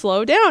physically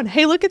slow down.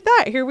 Hey, look at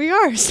that. Here we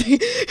are. See?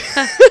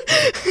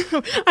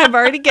 I'm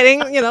already getting,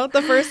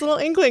 the first little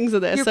inklings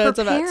of this. You're so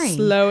preparing. It's about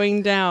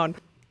slowing down.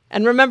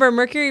 And remember,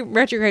 Mercury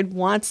retrograde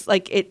wants,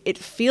 it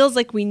feels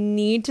like we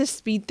need to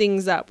speed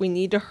things up. We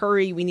need to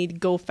hurry. We need to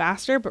go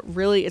faster. But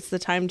really, it's the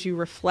time to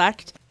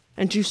reflect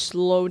and to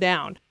slow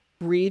down.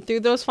 Read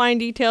through those fine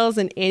details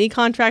and any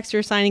contracts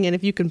you're signing. And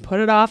if you can put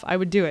it off, I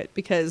would do it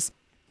because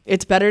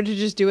it's better to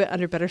just do it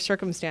under better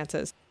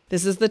circumstances.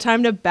 This is the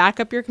time to back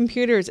up your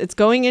computers. It's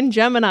going in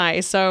Gemini.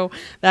 So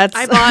that's...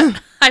 I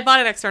bought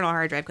an external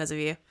hard drive because of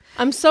you.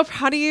 I'm so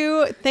proud of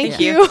you. Thank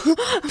you.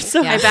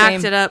 I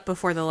backed it up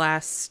before the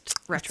last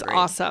retrograde.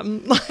 That's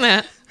awesome.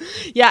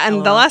 Yeah,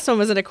 and the last one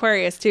was an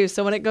Aquarius too.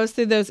 So when it goes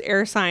through those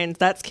air signs,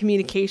 that's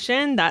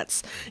communication.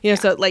 That's,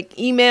 so like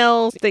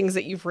emails, things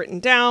that you've written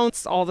down,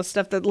 it's all the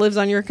stuff that lives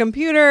on your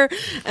computer.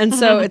 And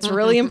so it's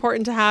really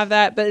important to have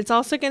that. But it's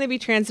also going to be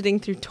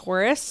transiting through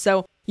Taurus.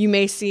 So you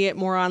may see it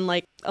more on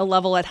like a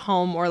level at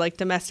home or like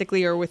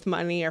domestically or with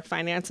money or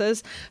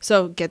finances.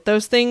 So get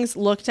those things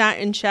looked at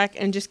and check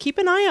and just keep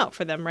an eye out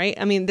for them, right?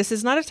 I mean, this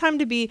is not a time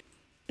to be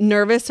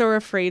nervous or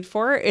afraid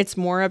for. It's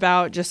more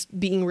about just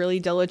being really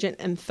diligent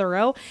and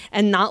thorough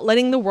and not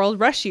letting the world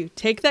rush you.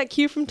 Take that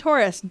cue from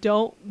Taurus.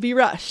 Don't be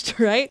rushed,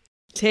 right?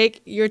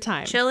 Take your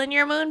time. Chill in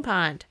your moon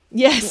pond.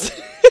 Yes.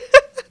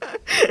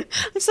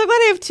 I'm so glad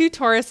I have 2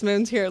 Taurus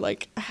moons here,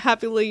 like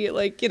happily,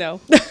 like,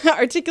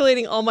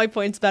 articulating all my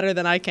points better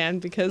than I can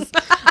because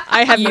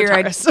I have no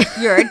Taurus.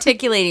 You're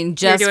articulating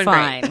just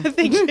fine.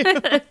 Thank you.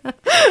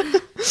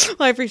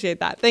 Well, I appreciate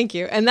that. Thank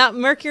you. And that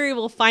Mercury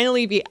will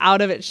finally be out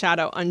of its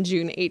shadow on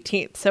June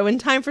 18th. So in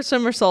time for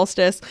summer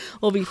solstice,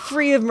 we'll be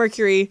free of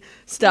Mercury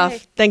stuff.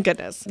 Yay. Thank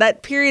goodness.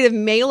 That period of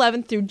May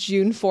 11th through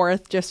June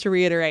 4th, just to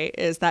reiterate,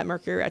 is that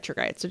Mercury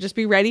retrograde. So just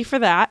be ready for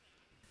that.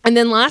 And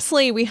then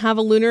lastly, we have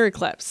a lunar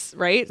eclipse,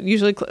 right?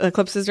 Usually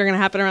eclipses are going to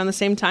happen around the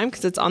same time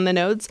because it's on the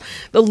nodes.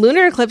 The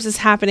lunar eclipse is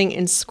happening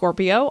in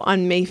Scorpio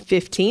on May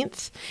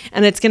 15th,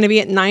 and it's going to be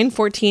at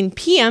 9:14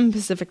 p.m.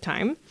 Pacific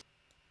time.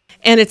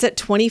 And it's at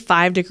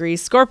 25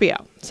 degrees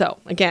Scorpio. So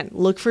again,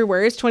 look for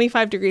where is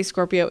 25 degrees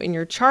Scorpio in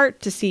your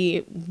chart to see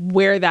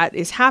where that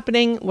is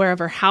happening,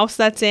 wherever house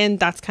that's in.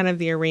 That's kind of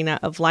the arena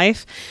of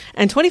life.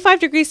 And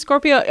 25 degrees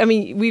Scorpio, I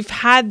mean, we've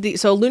had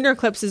so lunar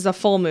eclipse is a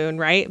full moon,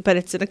 right? But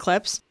it's an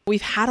eclipse.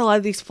 We've had a lot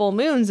of these full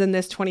moons in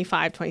this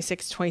 25,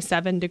 26,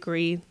 27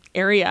 degree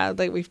area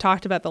like we've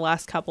talked about the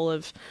last couple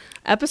of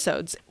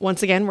episodes.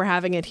 Once again, we're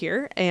having it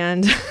here.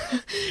 And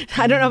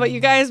I don't know about you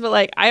guys, but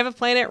like I have a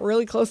planet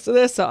really close to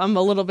this. So I'm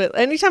a little bit,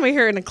 anytime I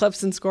hear an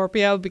eclipse in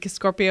Scorpio, because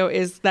Scorpio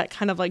is that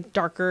kind of like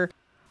darker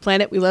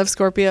planet. We love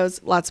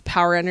Scorpios, lots of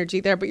power energy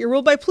there, but you're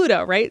ruled by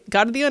Pluto, right?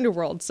 God of the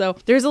underworld. So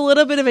there's a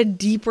little bit of a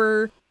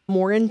deeper,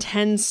 more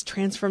intense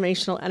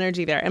transformational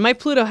energy there. And my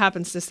Pluto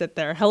happens to sit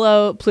there.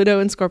 Hello, Pluto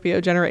and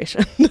Scorpio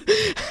generation.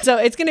 So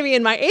it's going to be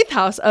in my 8th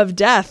house of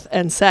death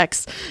and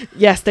sex.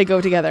 Yes, they go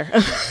together.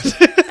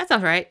 That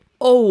sounds right.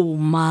 Oh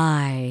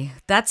my,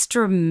 that's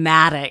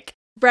dramatic.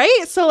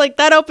 Right? So like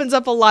that opens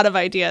up a lot of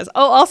ideas.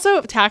 Oh,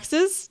 also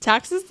taxes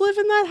live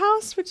in that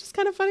house, which is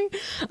kind of funny.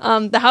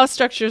 The house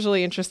structure is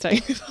really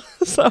interesting.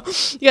 So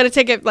you got to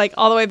take it like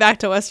all the way back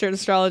to Western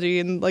astrology,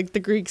 and like the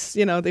Greeks,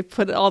 they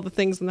put all the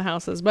things in the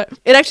houses, but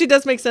it actually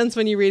does make sense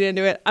when you read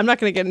into it. I'm not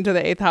going to get into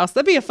the 8th house.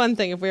 That'd be a fun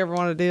thing if we ever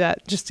want to do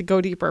that, just to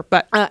go deeper.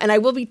 But, and I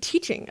will be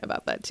teaching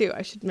about that too.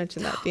 I should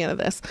mention that at the end of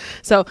this.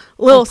 So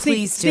little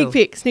sneak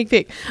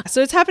peek.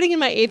 So it's happening in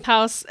my 8th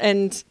house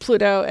and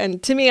Pluto.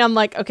 And to me, I'm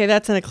like, okay,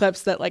 that's an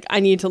eclipse that like I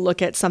need to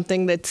look at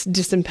something that's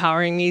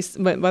disempowering me,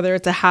 whether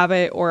it's a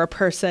habit or a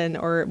person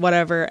or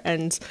whatever,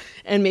 and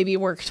maybe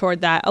work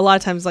toward that. A lot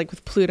of times, like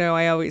with Pluto,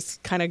 I always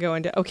kind of go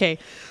into, okay,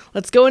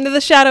 let's go into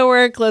the shadow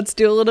work. Let's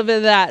do a little bit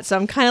of that. So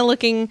I'm kind of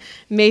looking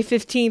May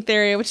 15th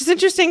area, which is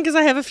interesting because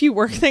I have a few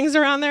work things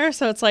around there.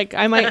 So it's like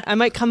I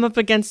might come up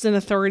against an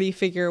authority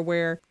figure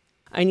where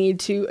I need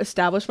to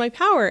establish my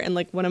power, and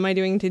like, what am I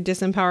doing to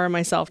disempower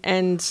myself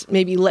and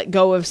maybe let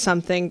go of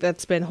something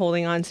that's been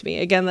holding on to me?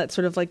 Again, that's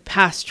sort of like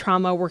past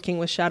trauma, working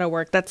with shadow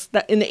work. That's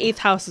that in the 8th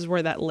house is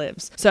where that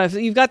lives. So if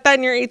you've got that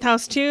in your 8th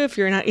house too, if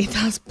you're not 8th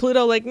house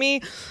Pluto like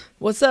me,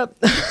 what's up?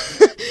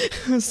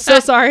 So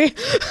sorry.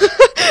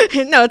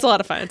 No, it's a lot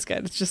of fun. It's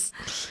good.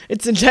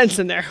 It's intense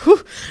in there.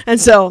 Whew.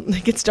 And so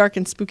it gets dark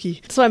and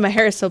spooky. That's why my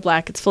hair is so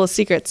black. It's full of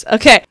secrets.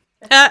 Okay.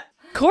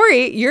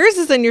 Corey, yours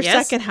is in your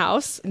second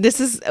house.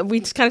 We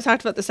just kind of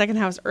talked about the second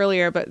house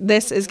earlier, but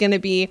this is going to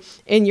be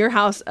in your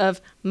house of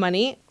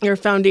money, your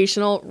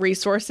foundational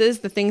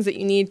resources, the things that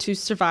you need to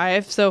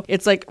survive. So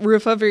it's like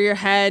roof over your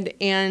head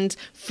and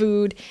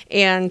food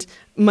and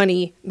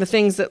money, the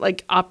things that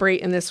like operate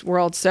in this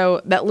world.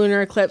 So that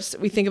lunar eclipse,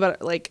 we think about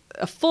it like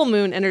a full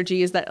moon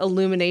energy is that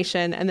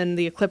illumination, and then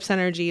the eclipse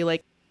energy,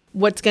 like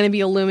what's going to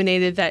be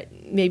illuminated that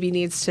maybe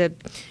needs to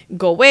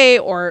go away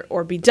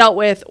or be dealt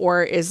with,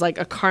 or is like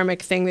a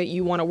karmic thing that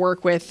you want to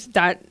work with,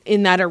 that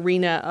in that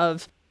arena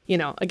of,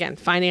 again,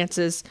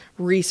 finances,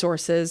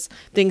 resources,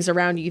 things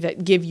around you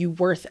that give you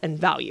worth and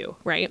value,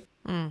 right?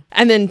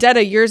 And then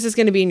Detta, yours is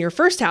going to be in your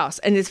first house,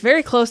 and it's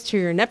very close to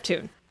your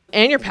Neptune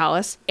and your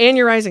Pallas and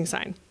your rising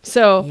sign.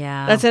 So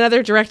that's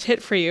another direct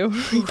hit for you.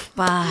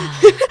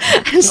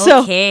 And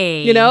so,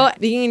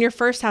 being in your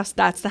first house,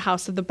 that's the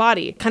house of the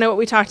body. Kind of what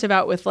we talked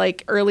about with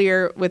like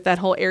earlier with that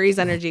whole Aries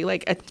energy,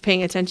 like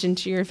paying attention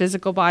to your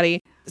physical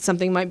body.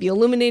 Something might be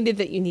illuminated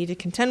that you need to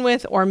contend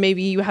with, or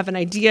maybe you have an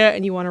idea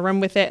and you want to run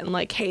with it and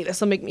like, hey, this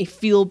will make me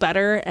feel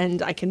better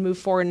and I can move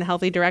forward in a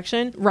healthy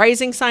direction.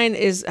 Rising sign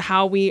is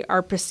how we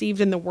are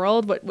perceived in the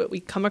world, what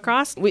we come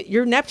across.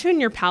 Your Neptune,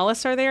 your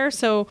Pallas are there.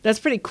 So that's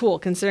pretty cool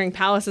considering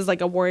Pallas is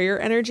like a warrior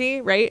energy,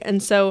 right?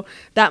 And so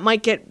that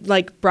might get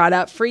like brought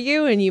up for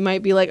you, and you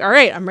might be like, all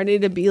right, I'm ready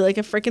to be like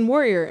a freaking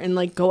warrior and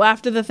like go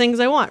after the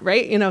things I want,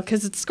 right?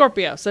 Because it's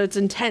Scorpio. So it's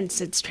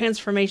intense, it's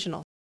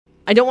transformational.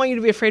 I don't want you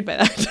to be afraid by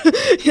that.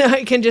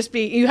 It can just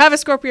be, you have a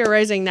Scorpio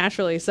rising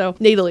naturally, so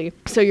natally.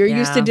 So you're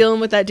used to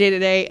dealing with that day to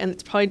day, and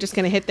it's probably just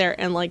going to hit there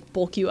and like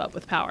bulk you up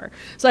with power.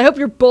 So I hope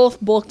you're both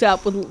bulked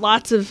up with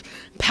lots of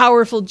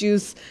powerful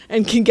juice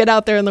and can get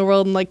out there in the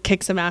world and like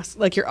kick some ass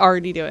like you're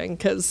already doing,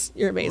 because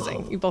you're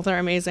amazing. Whoa. You both are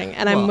amazing.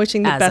 And I'm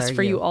wishing the best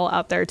for you all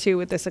out there too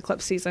with this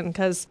eclipse season,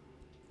 because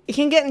it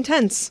can get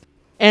intense.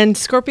 And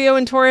Scorpio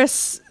and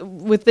Taurus,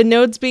 with the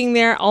nodes being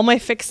there, all my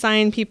fixed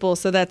sign people,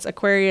 so that's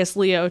Aquarius,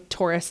 Leo,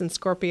 Taurus, and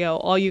Scorpio,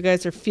 all you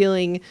guys are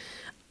feeling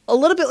a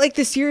little bit like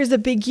this year is a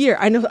big year.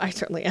 I know I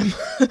certainly am.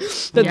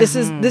 But this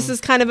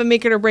is kind of a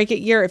make it or break it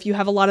year. If you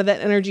have a lot of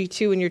that energy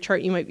too in your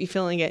chart, you might be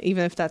feeling it,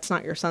 even if that's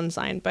not your sun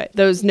sign. But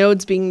those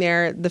nodes being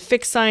there, the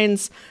fixed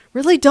signs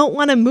really don't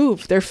want to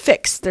move. They're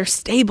fixed. They're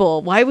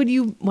stable. Why would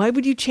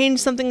you change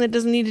something that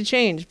doesn't need to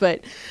change?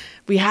 But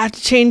we have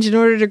to change in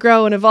order to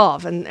grow and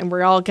evolve. And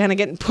we're all kind of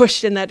getting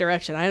pushed in that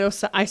direction. I know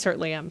I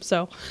certainly am.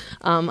 So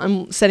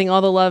I'm sending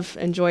all the love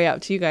and joy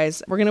out to you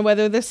guys. We're going to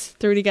weather this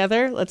through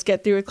together. Let's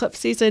get through eclipse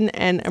season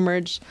and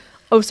emerge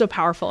so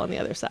powerful on the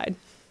other side.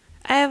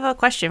 I have a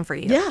question for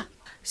you. Yeah.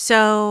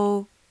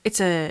 So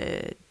it's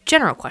a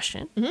general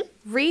question.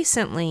 Mm-hmm.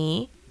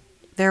 Recently,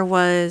 there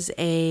was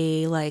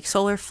a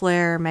solar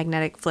flare,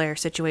 magnetic flare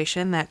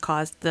situation that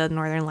caused the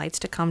northern lights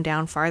to come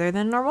down farther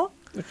than normal.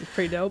 Which is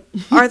pretty dope.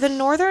 Are the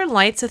northern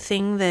lights a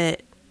thing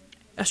that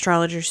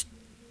astrologers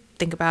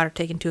think about or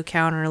take into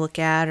account or look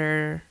at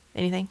or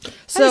anything?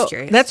 So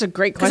that's a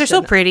great question. Because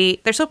they're so pretty.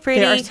 They're so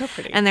pretty. They are so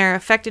pretty. And they're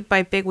affected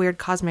by big, weird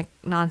cosmic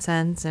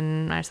nonsense.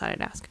 And I decided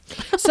to ask.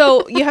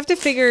 So you have to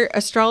figure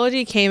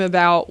astrology came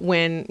about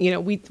when,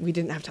 we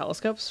didn't have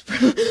telescopes.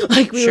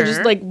 We were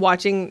just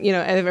watching,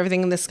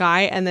 everything in the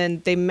sky. And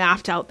then they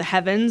mapped out the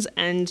heavens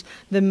and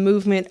the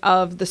movement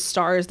of the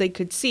stars they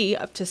could see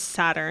up to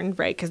Saturn,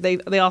 right? Because they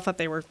all thought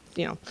they were,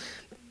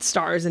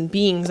 stars and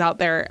beings out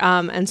there.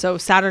 And so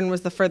Saturn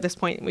was the furthest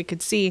point we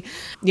could see.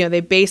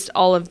 They based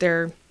all of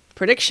their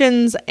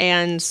predictions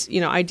and,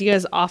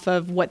 ideas off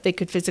of what they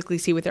could physically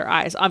see with their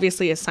eyes.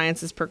 Obviously, as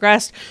science has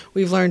progressed,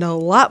 we've learned a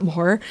lot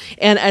more.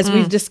 And as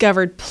we've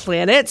discovered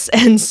planets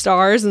and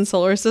stars and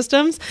solar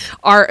systems,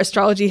 our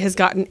astrology has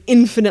gotten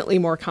infinitely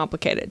more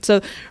complicated. So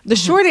the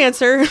short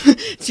answer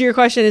to your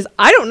question is,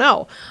 I don't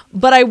know.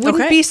 But I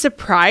wouldn't be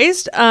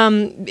surprised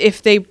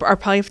if they are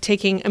probably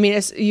taking,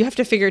 you have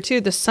to figure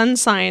too, the sun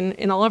sign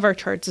in all of our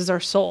charts is our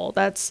soul.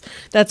 That's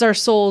our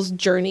soul's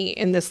journey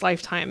in this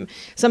lifetime.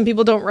 Some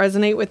people don't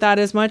resonate with that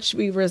as much.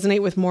 We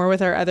resonate with more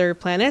with our other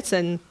planets,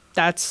 and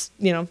that's,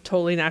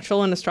 totally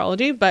natural in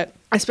astrology. But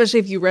especially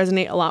if you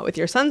resonate a lot with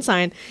your sun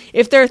sign,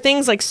 if there are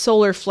things like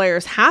solar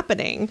flares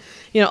happening,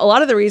 a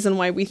lot of the reason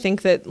why we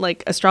think that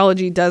like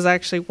astrology does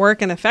actually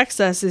work and affects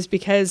us is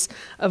because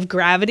of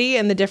gravity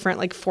and the different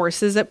like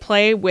forces at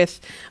play with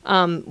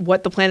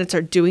what the planets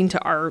are doing to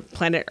our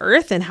planet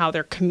Earth and how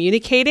they're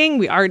communicating.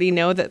 We already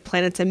know that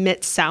planets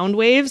emit sound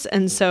waves,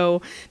 and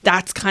so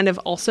that's kind of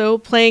also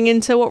playing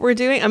into what we're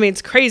doing.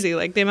 It's crazy,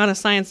 like the amount of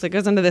science that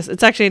goes into this.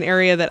 It's actually an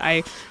area that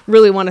I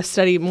really want to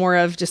study more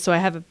of, just so I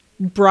have a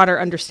broader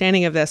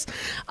understanding of this.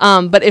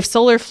 But if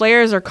solar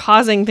flares are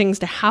causing things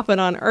to happen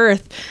on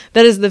Earth,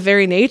 that is the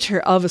very nature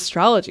of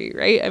astrology,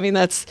 right?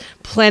 That's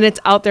planets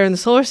out there in the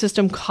solar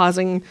system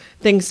causing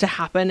things to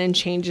happen and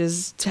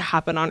changes to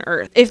happen on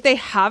Earth. If they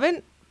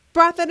haven't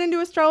brought that into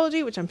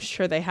astrology, which I'm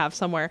sure they have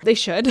somewhere, they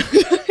should,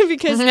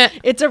 because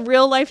it's a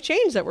real life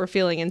change that we're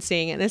feeling and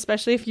seeing. And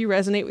especially if you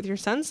resonate with your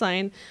sun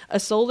sign, a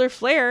solar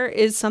flare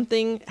is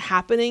something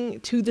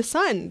happening to the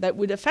sun that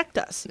would affect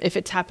us. If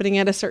it's happening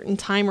at a certain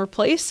time or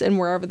place and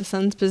wherever the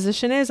sun's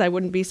position is, I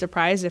wouldn't be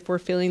surprised if we're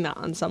feeling that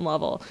on some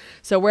level.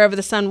 So wherever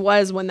the sun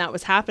was when that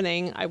was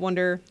happening, I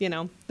wonder,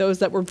 those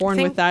that were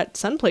born with that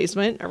sun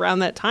placement around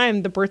that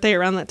time, the birthday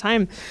around that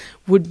time,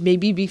 would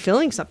maybe be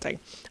feeling something.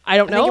 I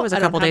don't know. I think it was a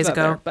couple days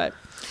ago. But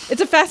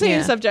it's a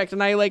fascinating subject,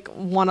 and I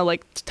want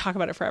to talk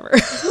about it forever.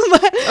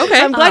 Okay,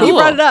 I'm glad you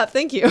brought it up.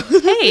 Thank you.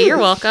 Hey, you're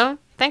welcome.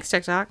 Thanks,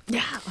 TikTok.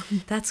 Yeah,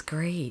 that's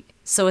great.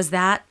 So is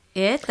that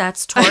it?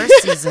 That's Taurus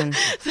season.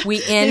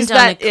 We end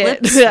on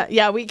eclipse.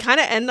 Yeah, we kind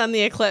of end on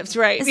the eclipse,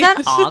 right? Is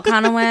that all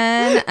kind of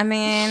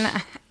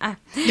when? I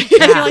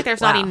feel like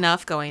there's not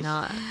enough going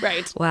on.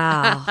 Right.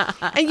 Wow.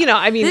 And,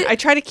 I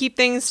try to keep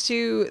things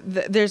to,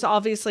 there's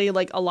obviously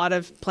like a lot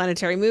of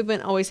planetary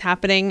movement always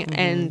happening. Mm-hmm.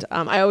 And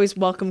I always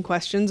welcome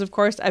questions, of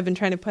course. I've been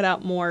trying to put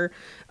out more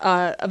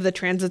of the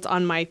transits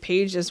on my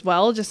page as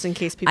well, just in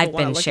case people want to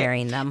look. I've been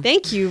sharing them.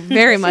 Thank you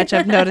very much.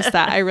 I've noticed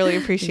that. I really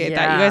appreciate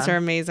that. You guys are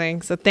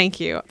amazing. So thank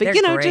you. But, They're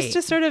great. Just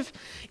to sort of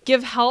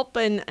give help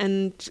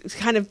and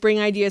kind of bring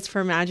ideas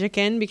for magic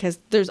in, because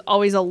there's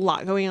always a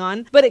lot going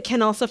on, but it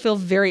can also feel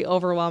very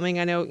overwhelming.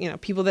 I know,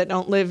 people that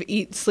don't live,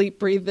 eat, sleep,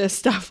 breathe this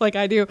stuff like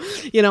I do,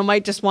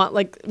 might just want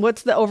like,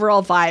 what's the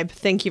overall vibe?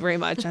 Thank you very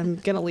much. I'm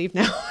going to leave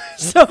now.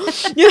 So,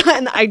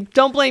 and I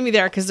don't blame you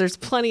there, because there's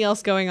plenty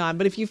else going on.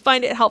 But if you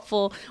find it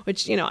helpful,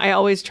 which, I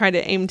always try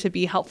to aim to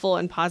be helpful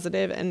and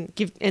positive and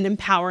give and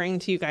empowering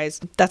to you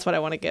guys, that's what I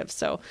want to give.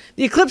 So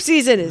the eclipse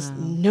season is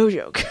no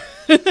joke.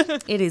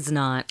 It is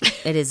not.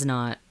 It is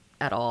not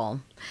at all.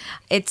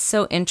 It's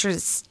so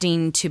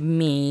interesting to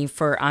me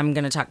I'm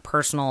going to talk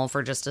personal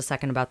for just a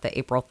second about the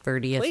April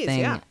 30th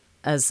thing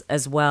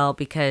as well,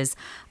 because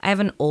I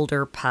have an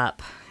older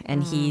pup,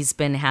 and he's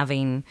been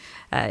having,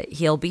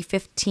 he'll be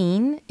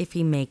 15 if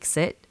he makes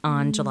it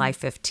on July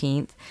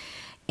 15th.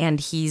 And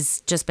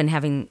he's just been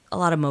having a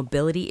lot of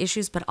mobility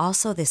issues, but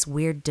also this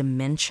weird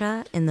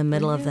dementia in the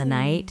middle of the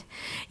night.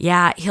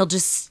 Yeah, he'll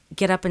just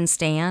get up and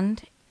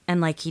stand. And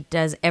like he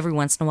does every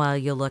once in a while,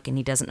 you'll look and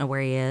he doesn't know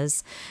where he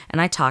is.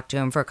 And I talk to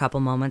him for a couple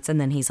moments,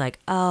 and then he's like,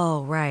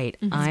 "Oh, right,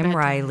 I'm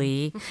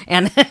Riley,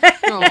 and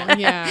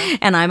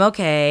and I'm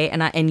okay,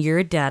 and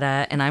you're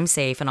Detta, and I'm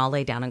safe, and I'll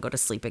lay down and go to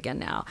sleep again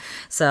now."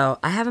 So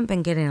I haven't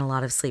been getting a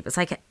lot of sleep. It's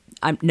like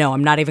I'm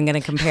not even going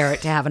to compare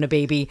it to having a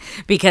baby,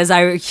 because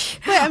I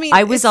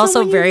was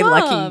also very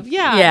lucky.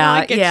 Yeah,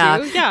 I get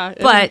you. Yeah,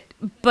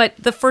 but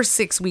the first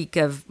 6 weeks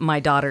of my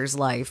daughter's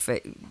life,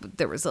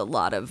 there was a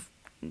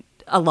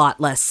lot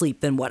less sleep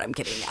than what I'm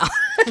getting now.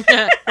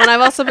 And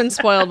I've also been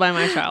spoiled by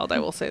my child, I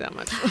will say that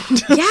much.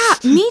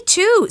 Yeah, me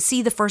too.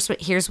 See, the first one,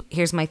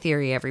 here's my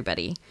theory,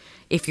 everybody.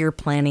 If you're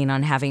planning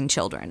on having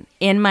children,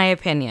 in my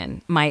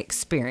opinion, my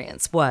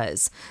experience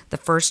was the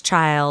first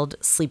child,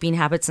 sleeping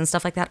habits and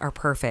stuff like that are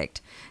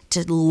perfect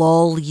to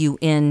lull you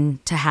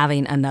into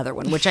having another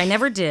one, which I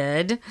never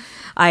did.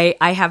 I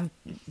have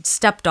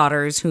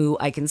stepdaughters who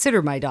I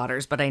consider my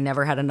daughters, but I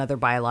never had another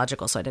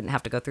biological, so I didn't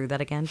have to go through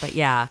that again. But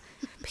yeah,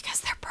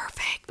 because they're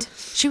perfect.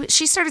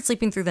 She started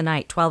sleeping through the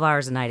night, 12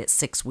 hours a night at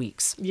 6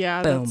 weeks.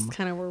 Yeah, boom. That's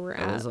kind of where we're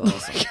at.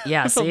 Awesome.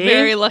 Yeah, see?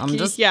 Very lucky.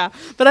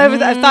 But I've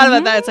thought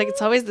about that.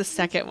 It's always the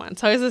second one.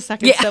 It's always the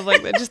second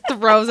sibling that just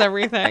throws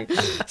everything.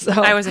 So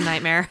I was a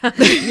nightmare.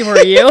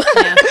 Were you?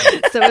 Yeah.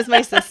 So was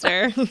my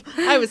sister.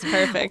 I was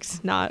perfect.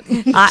 Not.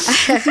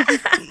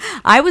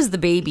 I was the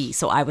baby,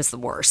 so I was the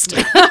worst.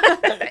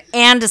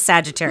 And a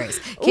Sagittarius.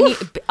 Can you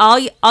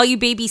all you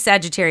baby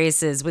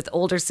Sagittariuses with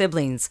older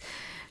siblings,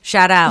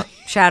 Shout out.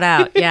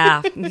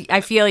 Yeah,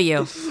 I feel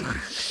you.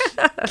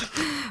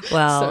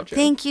 Well, So true.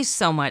 thank you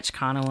so much,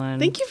 Conowin.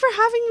 Thank you for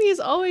having me as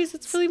always.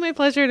 It's really my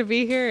pleasure to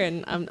be here,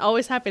 and I'm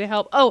always happy to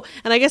help. Oh,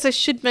 and I guess I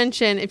should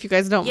mention, if you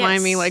guys don't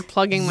mind me like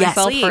plugging Yes,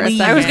 myself for a please.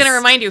 second. I was going to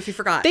remind you if you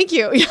forgot. Thank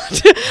you.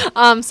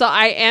 So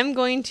I am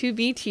going to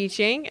be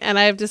teaching, and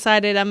I've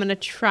decided I'm going to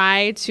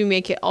try to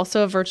make it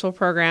also a virtual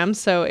program.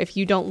 So if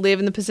you don't live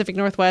in the Pacific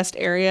Northwest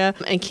area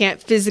and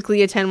can't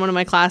physically attend one of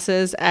my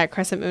classes at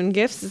Crescent Moon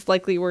Gifts, it's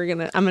likely I'm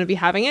going to be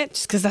having it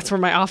just because that's where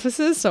my office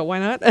is. So why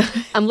not?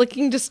 I'm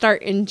looking to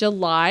start in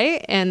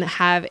July and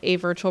have a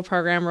virtual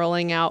program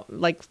rolling out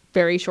like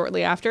very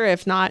shortly after,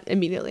 if not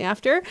immediately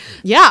after.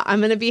 Yeah, I'm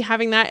going to be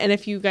having that. And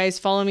if you guys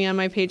follow me on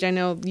my page, I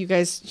know you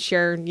guys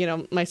share,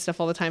 my stuff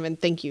all the time. And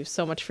thank you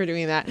so much for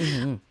doing that.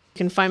 Mm-hmm. You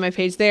can find my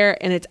page there,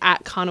 and it's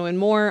at Conowin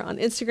Moore on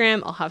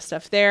Instagram. I'll have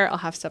stuff there. I'll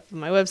have stuff on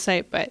my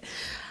website. But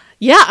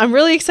yeah, I'm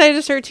really excited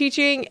to start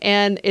teaching,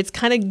 and it's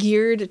kind of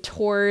geared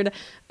toward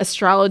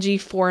astrology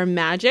for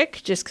magic,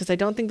 just because I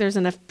don't think there's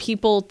enough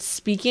people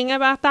speaking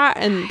about that.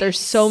 And there's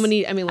so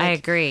many, I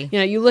agree.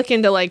 You look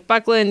into like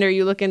Buckland, or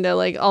you look into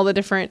like all the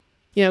different,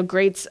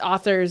 greats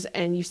authors,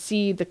 and you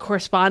see the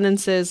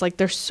correspondences, like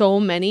there's so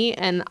many,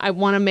 and I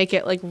want to make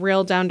it like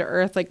real down to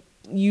earth, like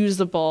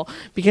usable,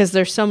 because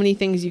there's so many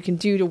things you can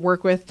do to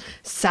work with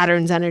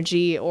Saturn's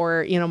energy,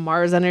 or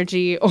Mars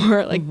energy,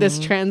 or like this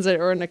transit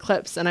or an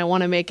eclipse, and I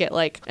want to make it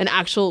like an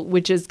actual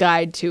witch's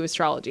guide to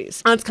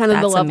astrologies. That's kind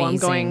of the level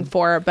amazing. I'm going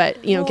for,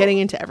 but getting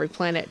into every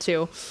planet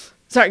too.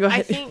 Sorry, go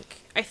ahead.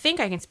 I think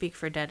I can speak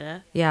for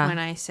Detta when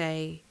I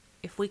say,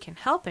 if we can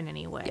help in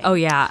any way. Oh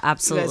yeah, You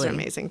absolutely. guys are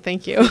amazing.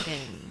 Thank you.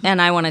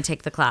 And I want to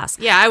take the class.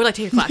 Yeah, I would like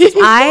to take a class as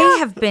well. I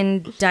have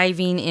been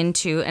diving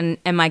into, and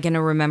am I going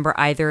to remember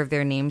either of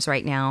their names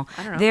right now?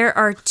 I don't know. There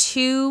are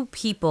 2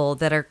 people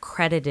that are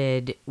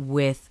credited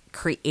with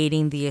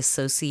creating the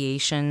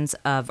associations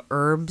of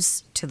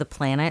herbs to the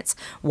planets,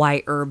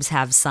 why herbs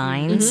have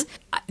signs.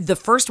 Mm-hmm. The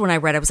first one I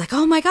read, I was like,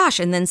 oh my gosh.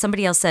 And then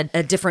somebody else said,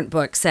 a different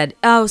book said,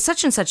 oh,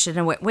 such and such.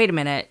 And wait a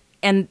minute.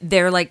 And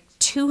they're like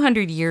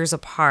 200 years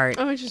apart.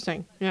 Oh,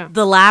 interesting. Yeah.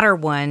 The latter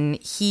one,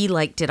 he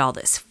did all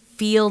this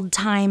field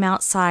time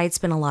outside,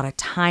 spent a lot of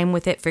time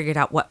with it, figured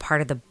out what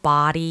part of the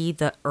body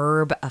the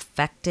herb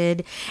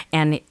affected,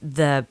 and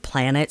the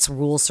planets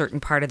rule certain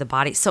part of the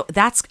body. So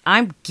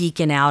I'm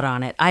geeking out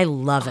on it. I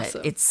love it.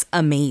 It's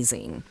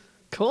amazing.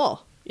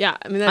 Cool. Yeah,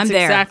 I mean, that's I'm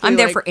there. exactly I'm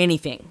there like, for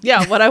anything.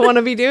 Yeah, what I want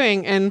to be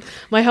doing. And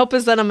my hope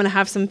is that I'm going to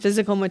have some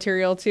physical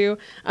material too.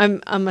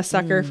 I'm a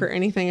sucker for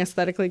anything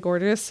aesthetically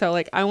gorgeous.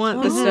 So I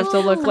want this stuff to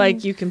look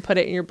like you can put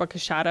it in your book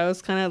of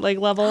shadows kind of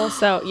level.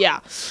 So yeah.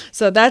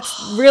 So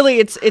that's really,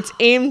 it's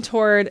aimed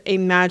toward a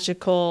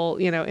magical,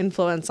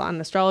 influence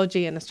on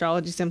astrology and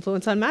astrology's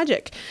influence on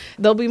magic.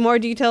 There'll be more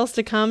details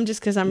to come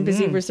just because I'm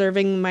busy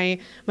reserving my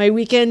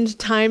weekend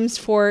times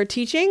for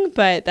teaching,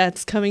 but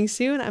that's coming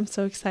soon. I'm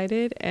so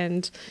excited.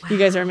 And you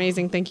guys are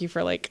amazing. Thank you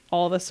for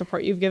all the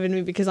support you've given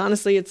me, because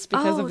honestly it's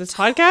because of this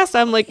podcast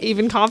I'm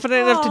even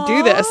confident enough to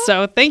do this.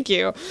 So thank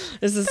you.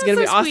 This is going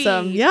to be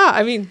awesome. Sweet. Yeah,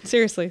 I mean,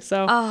 seriously.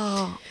 So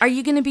Are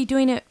you going to be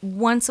doing it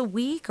once a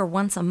week or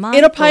once a month?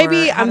 it'll probably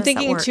be, how I'm does that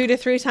thinking work? 2 to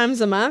 3 times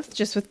a month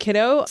just with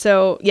kiddo.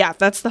 So yeah,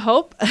 that's the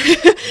hope.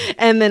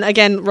 And then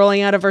again,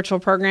 rolling out a virtual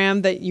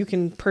program that you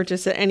can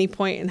purchase at any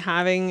point, and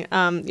having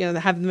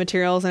have the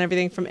materials and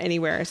everything from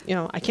anywhere.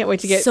 I can't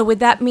wait to get. So would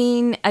that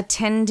mean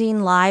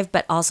attending live,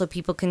 but also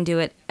people can do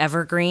it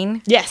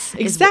evergreen? Yes,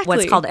 Is exactly.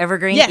 what's called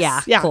evergreen?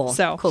 Yes, yeah. Cool.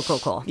 So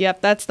Cool.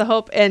 Yep, that's the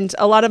hope. And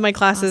a lot of my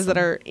classes that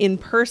are in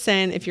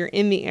person, if you're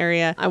in the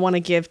area, I want to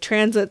give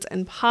transits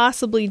and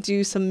possibly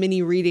do some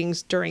mini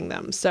readings during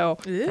them. So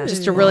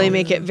just to really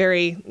make it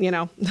very,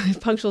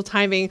 punctual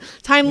timely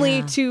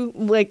to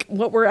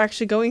what we're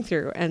actually going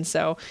through. And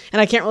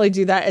I can't really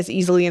do that as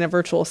easily in a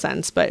virtual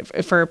sense,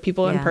 but for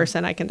people in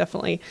person, I can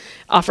definitely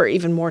offer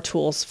even more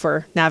tools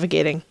for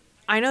navigating.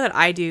 I know that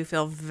I do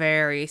feel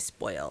very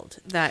spoiled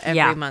that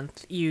every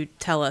month you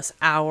tell us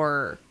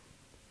our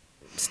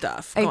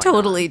stuff. I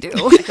totally do.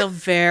 I feel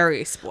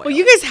very spoiled. Well,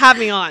 you guys have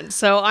me on,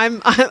 so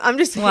I'm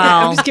just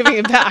I'm just giving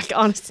it back.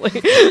 Honestly,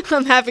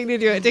 I'm happy to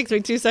do it. It takes me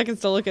 2 seconds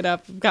to look it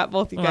up. I've got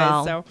both you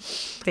guys, so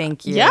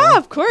thank you. yeah,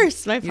 of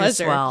course, my You're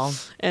pleasure. swell.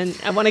 And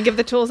I want to give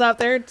the tools out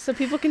there so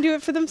people can do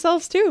it for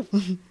themselves too.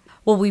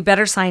 Well, we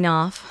better sign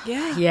off.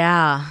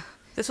 Yeah.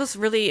 This was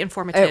really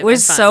informative. It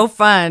was and fun. so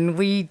fun.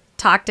 We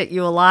talked at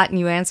you a lot and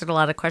you answered a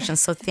lot of questions.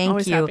 So thank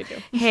Always you. happy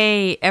to.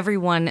 Hey,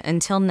 everyone,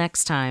 until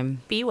next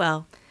time, Be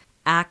well.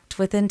 act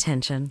with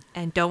intention.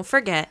 And don't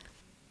forget,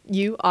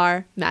 You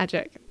are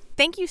magic.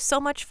 Thank you so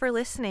much for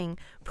listening.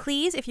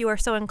 Please, if you are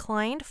so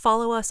inclined,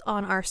 follow us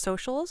on our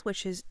socials,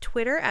 which is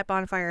Twitter at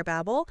Bonfire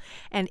Babble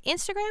and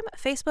Instagram,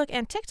 Facebook,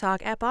 and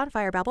TikTok at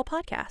Bonfire Babble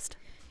Podcast.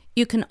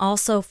 You can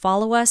also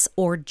follow us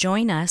or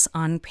join us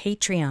on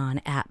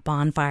Patreon at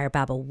Bonfire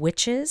Babble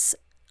Witches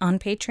on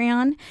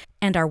Patreon,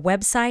 and our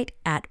website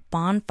at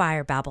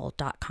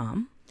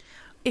bonfirebabble.com.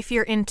 If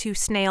you're into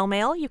snail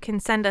mail, you can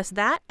send us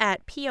that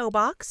at P.O.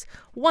 Box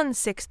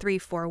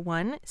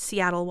 16341,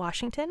 Seattle,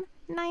 Washington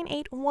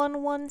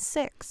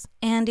 98116.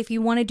 And if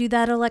you want to do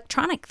that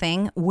electronic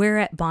thing, we're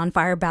at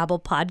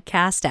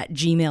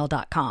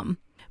bonfirebabblepodcast@gmail.com.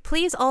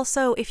 Please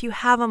also, if you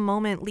have a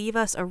moment, leave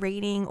us a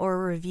rating or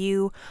a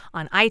review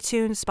on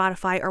iTunes,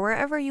 Spotify, or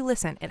wherever you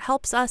listen. It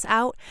helps us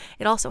out.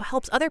 It also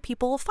helps other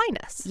people find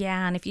us.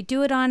 Yeah, and if you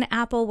do it on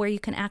Apple where you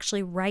can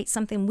actually write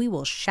something, we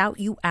will shout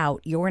you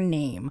out your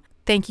name.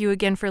 Thank you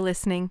again for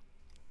listening.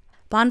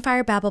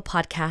 Bonfire Babble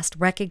Podcast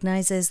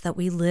recognizes that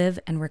we live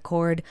and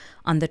record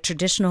on the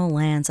traditional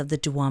lands of the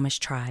Duwamish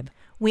tribe.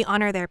 We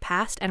honor their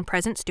past and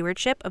present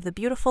stewardship of the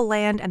beautiful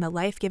land and the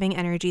life-giving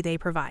energy they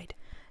provide.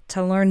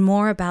 To learn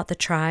more about the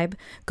tribe,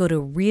 go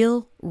to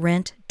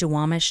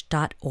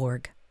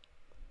realrentduwamish.org.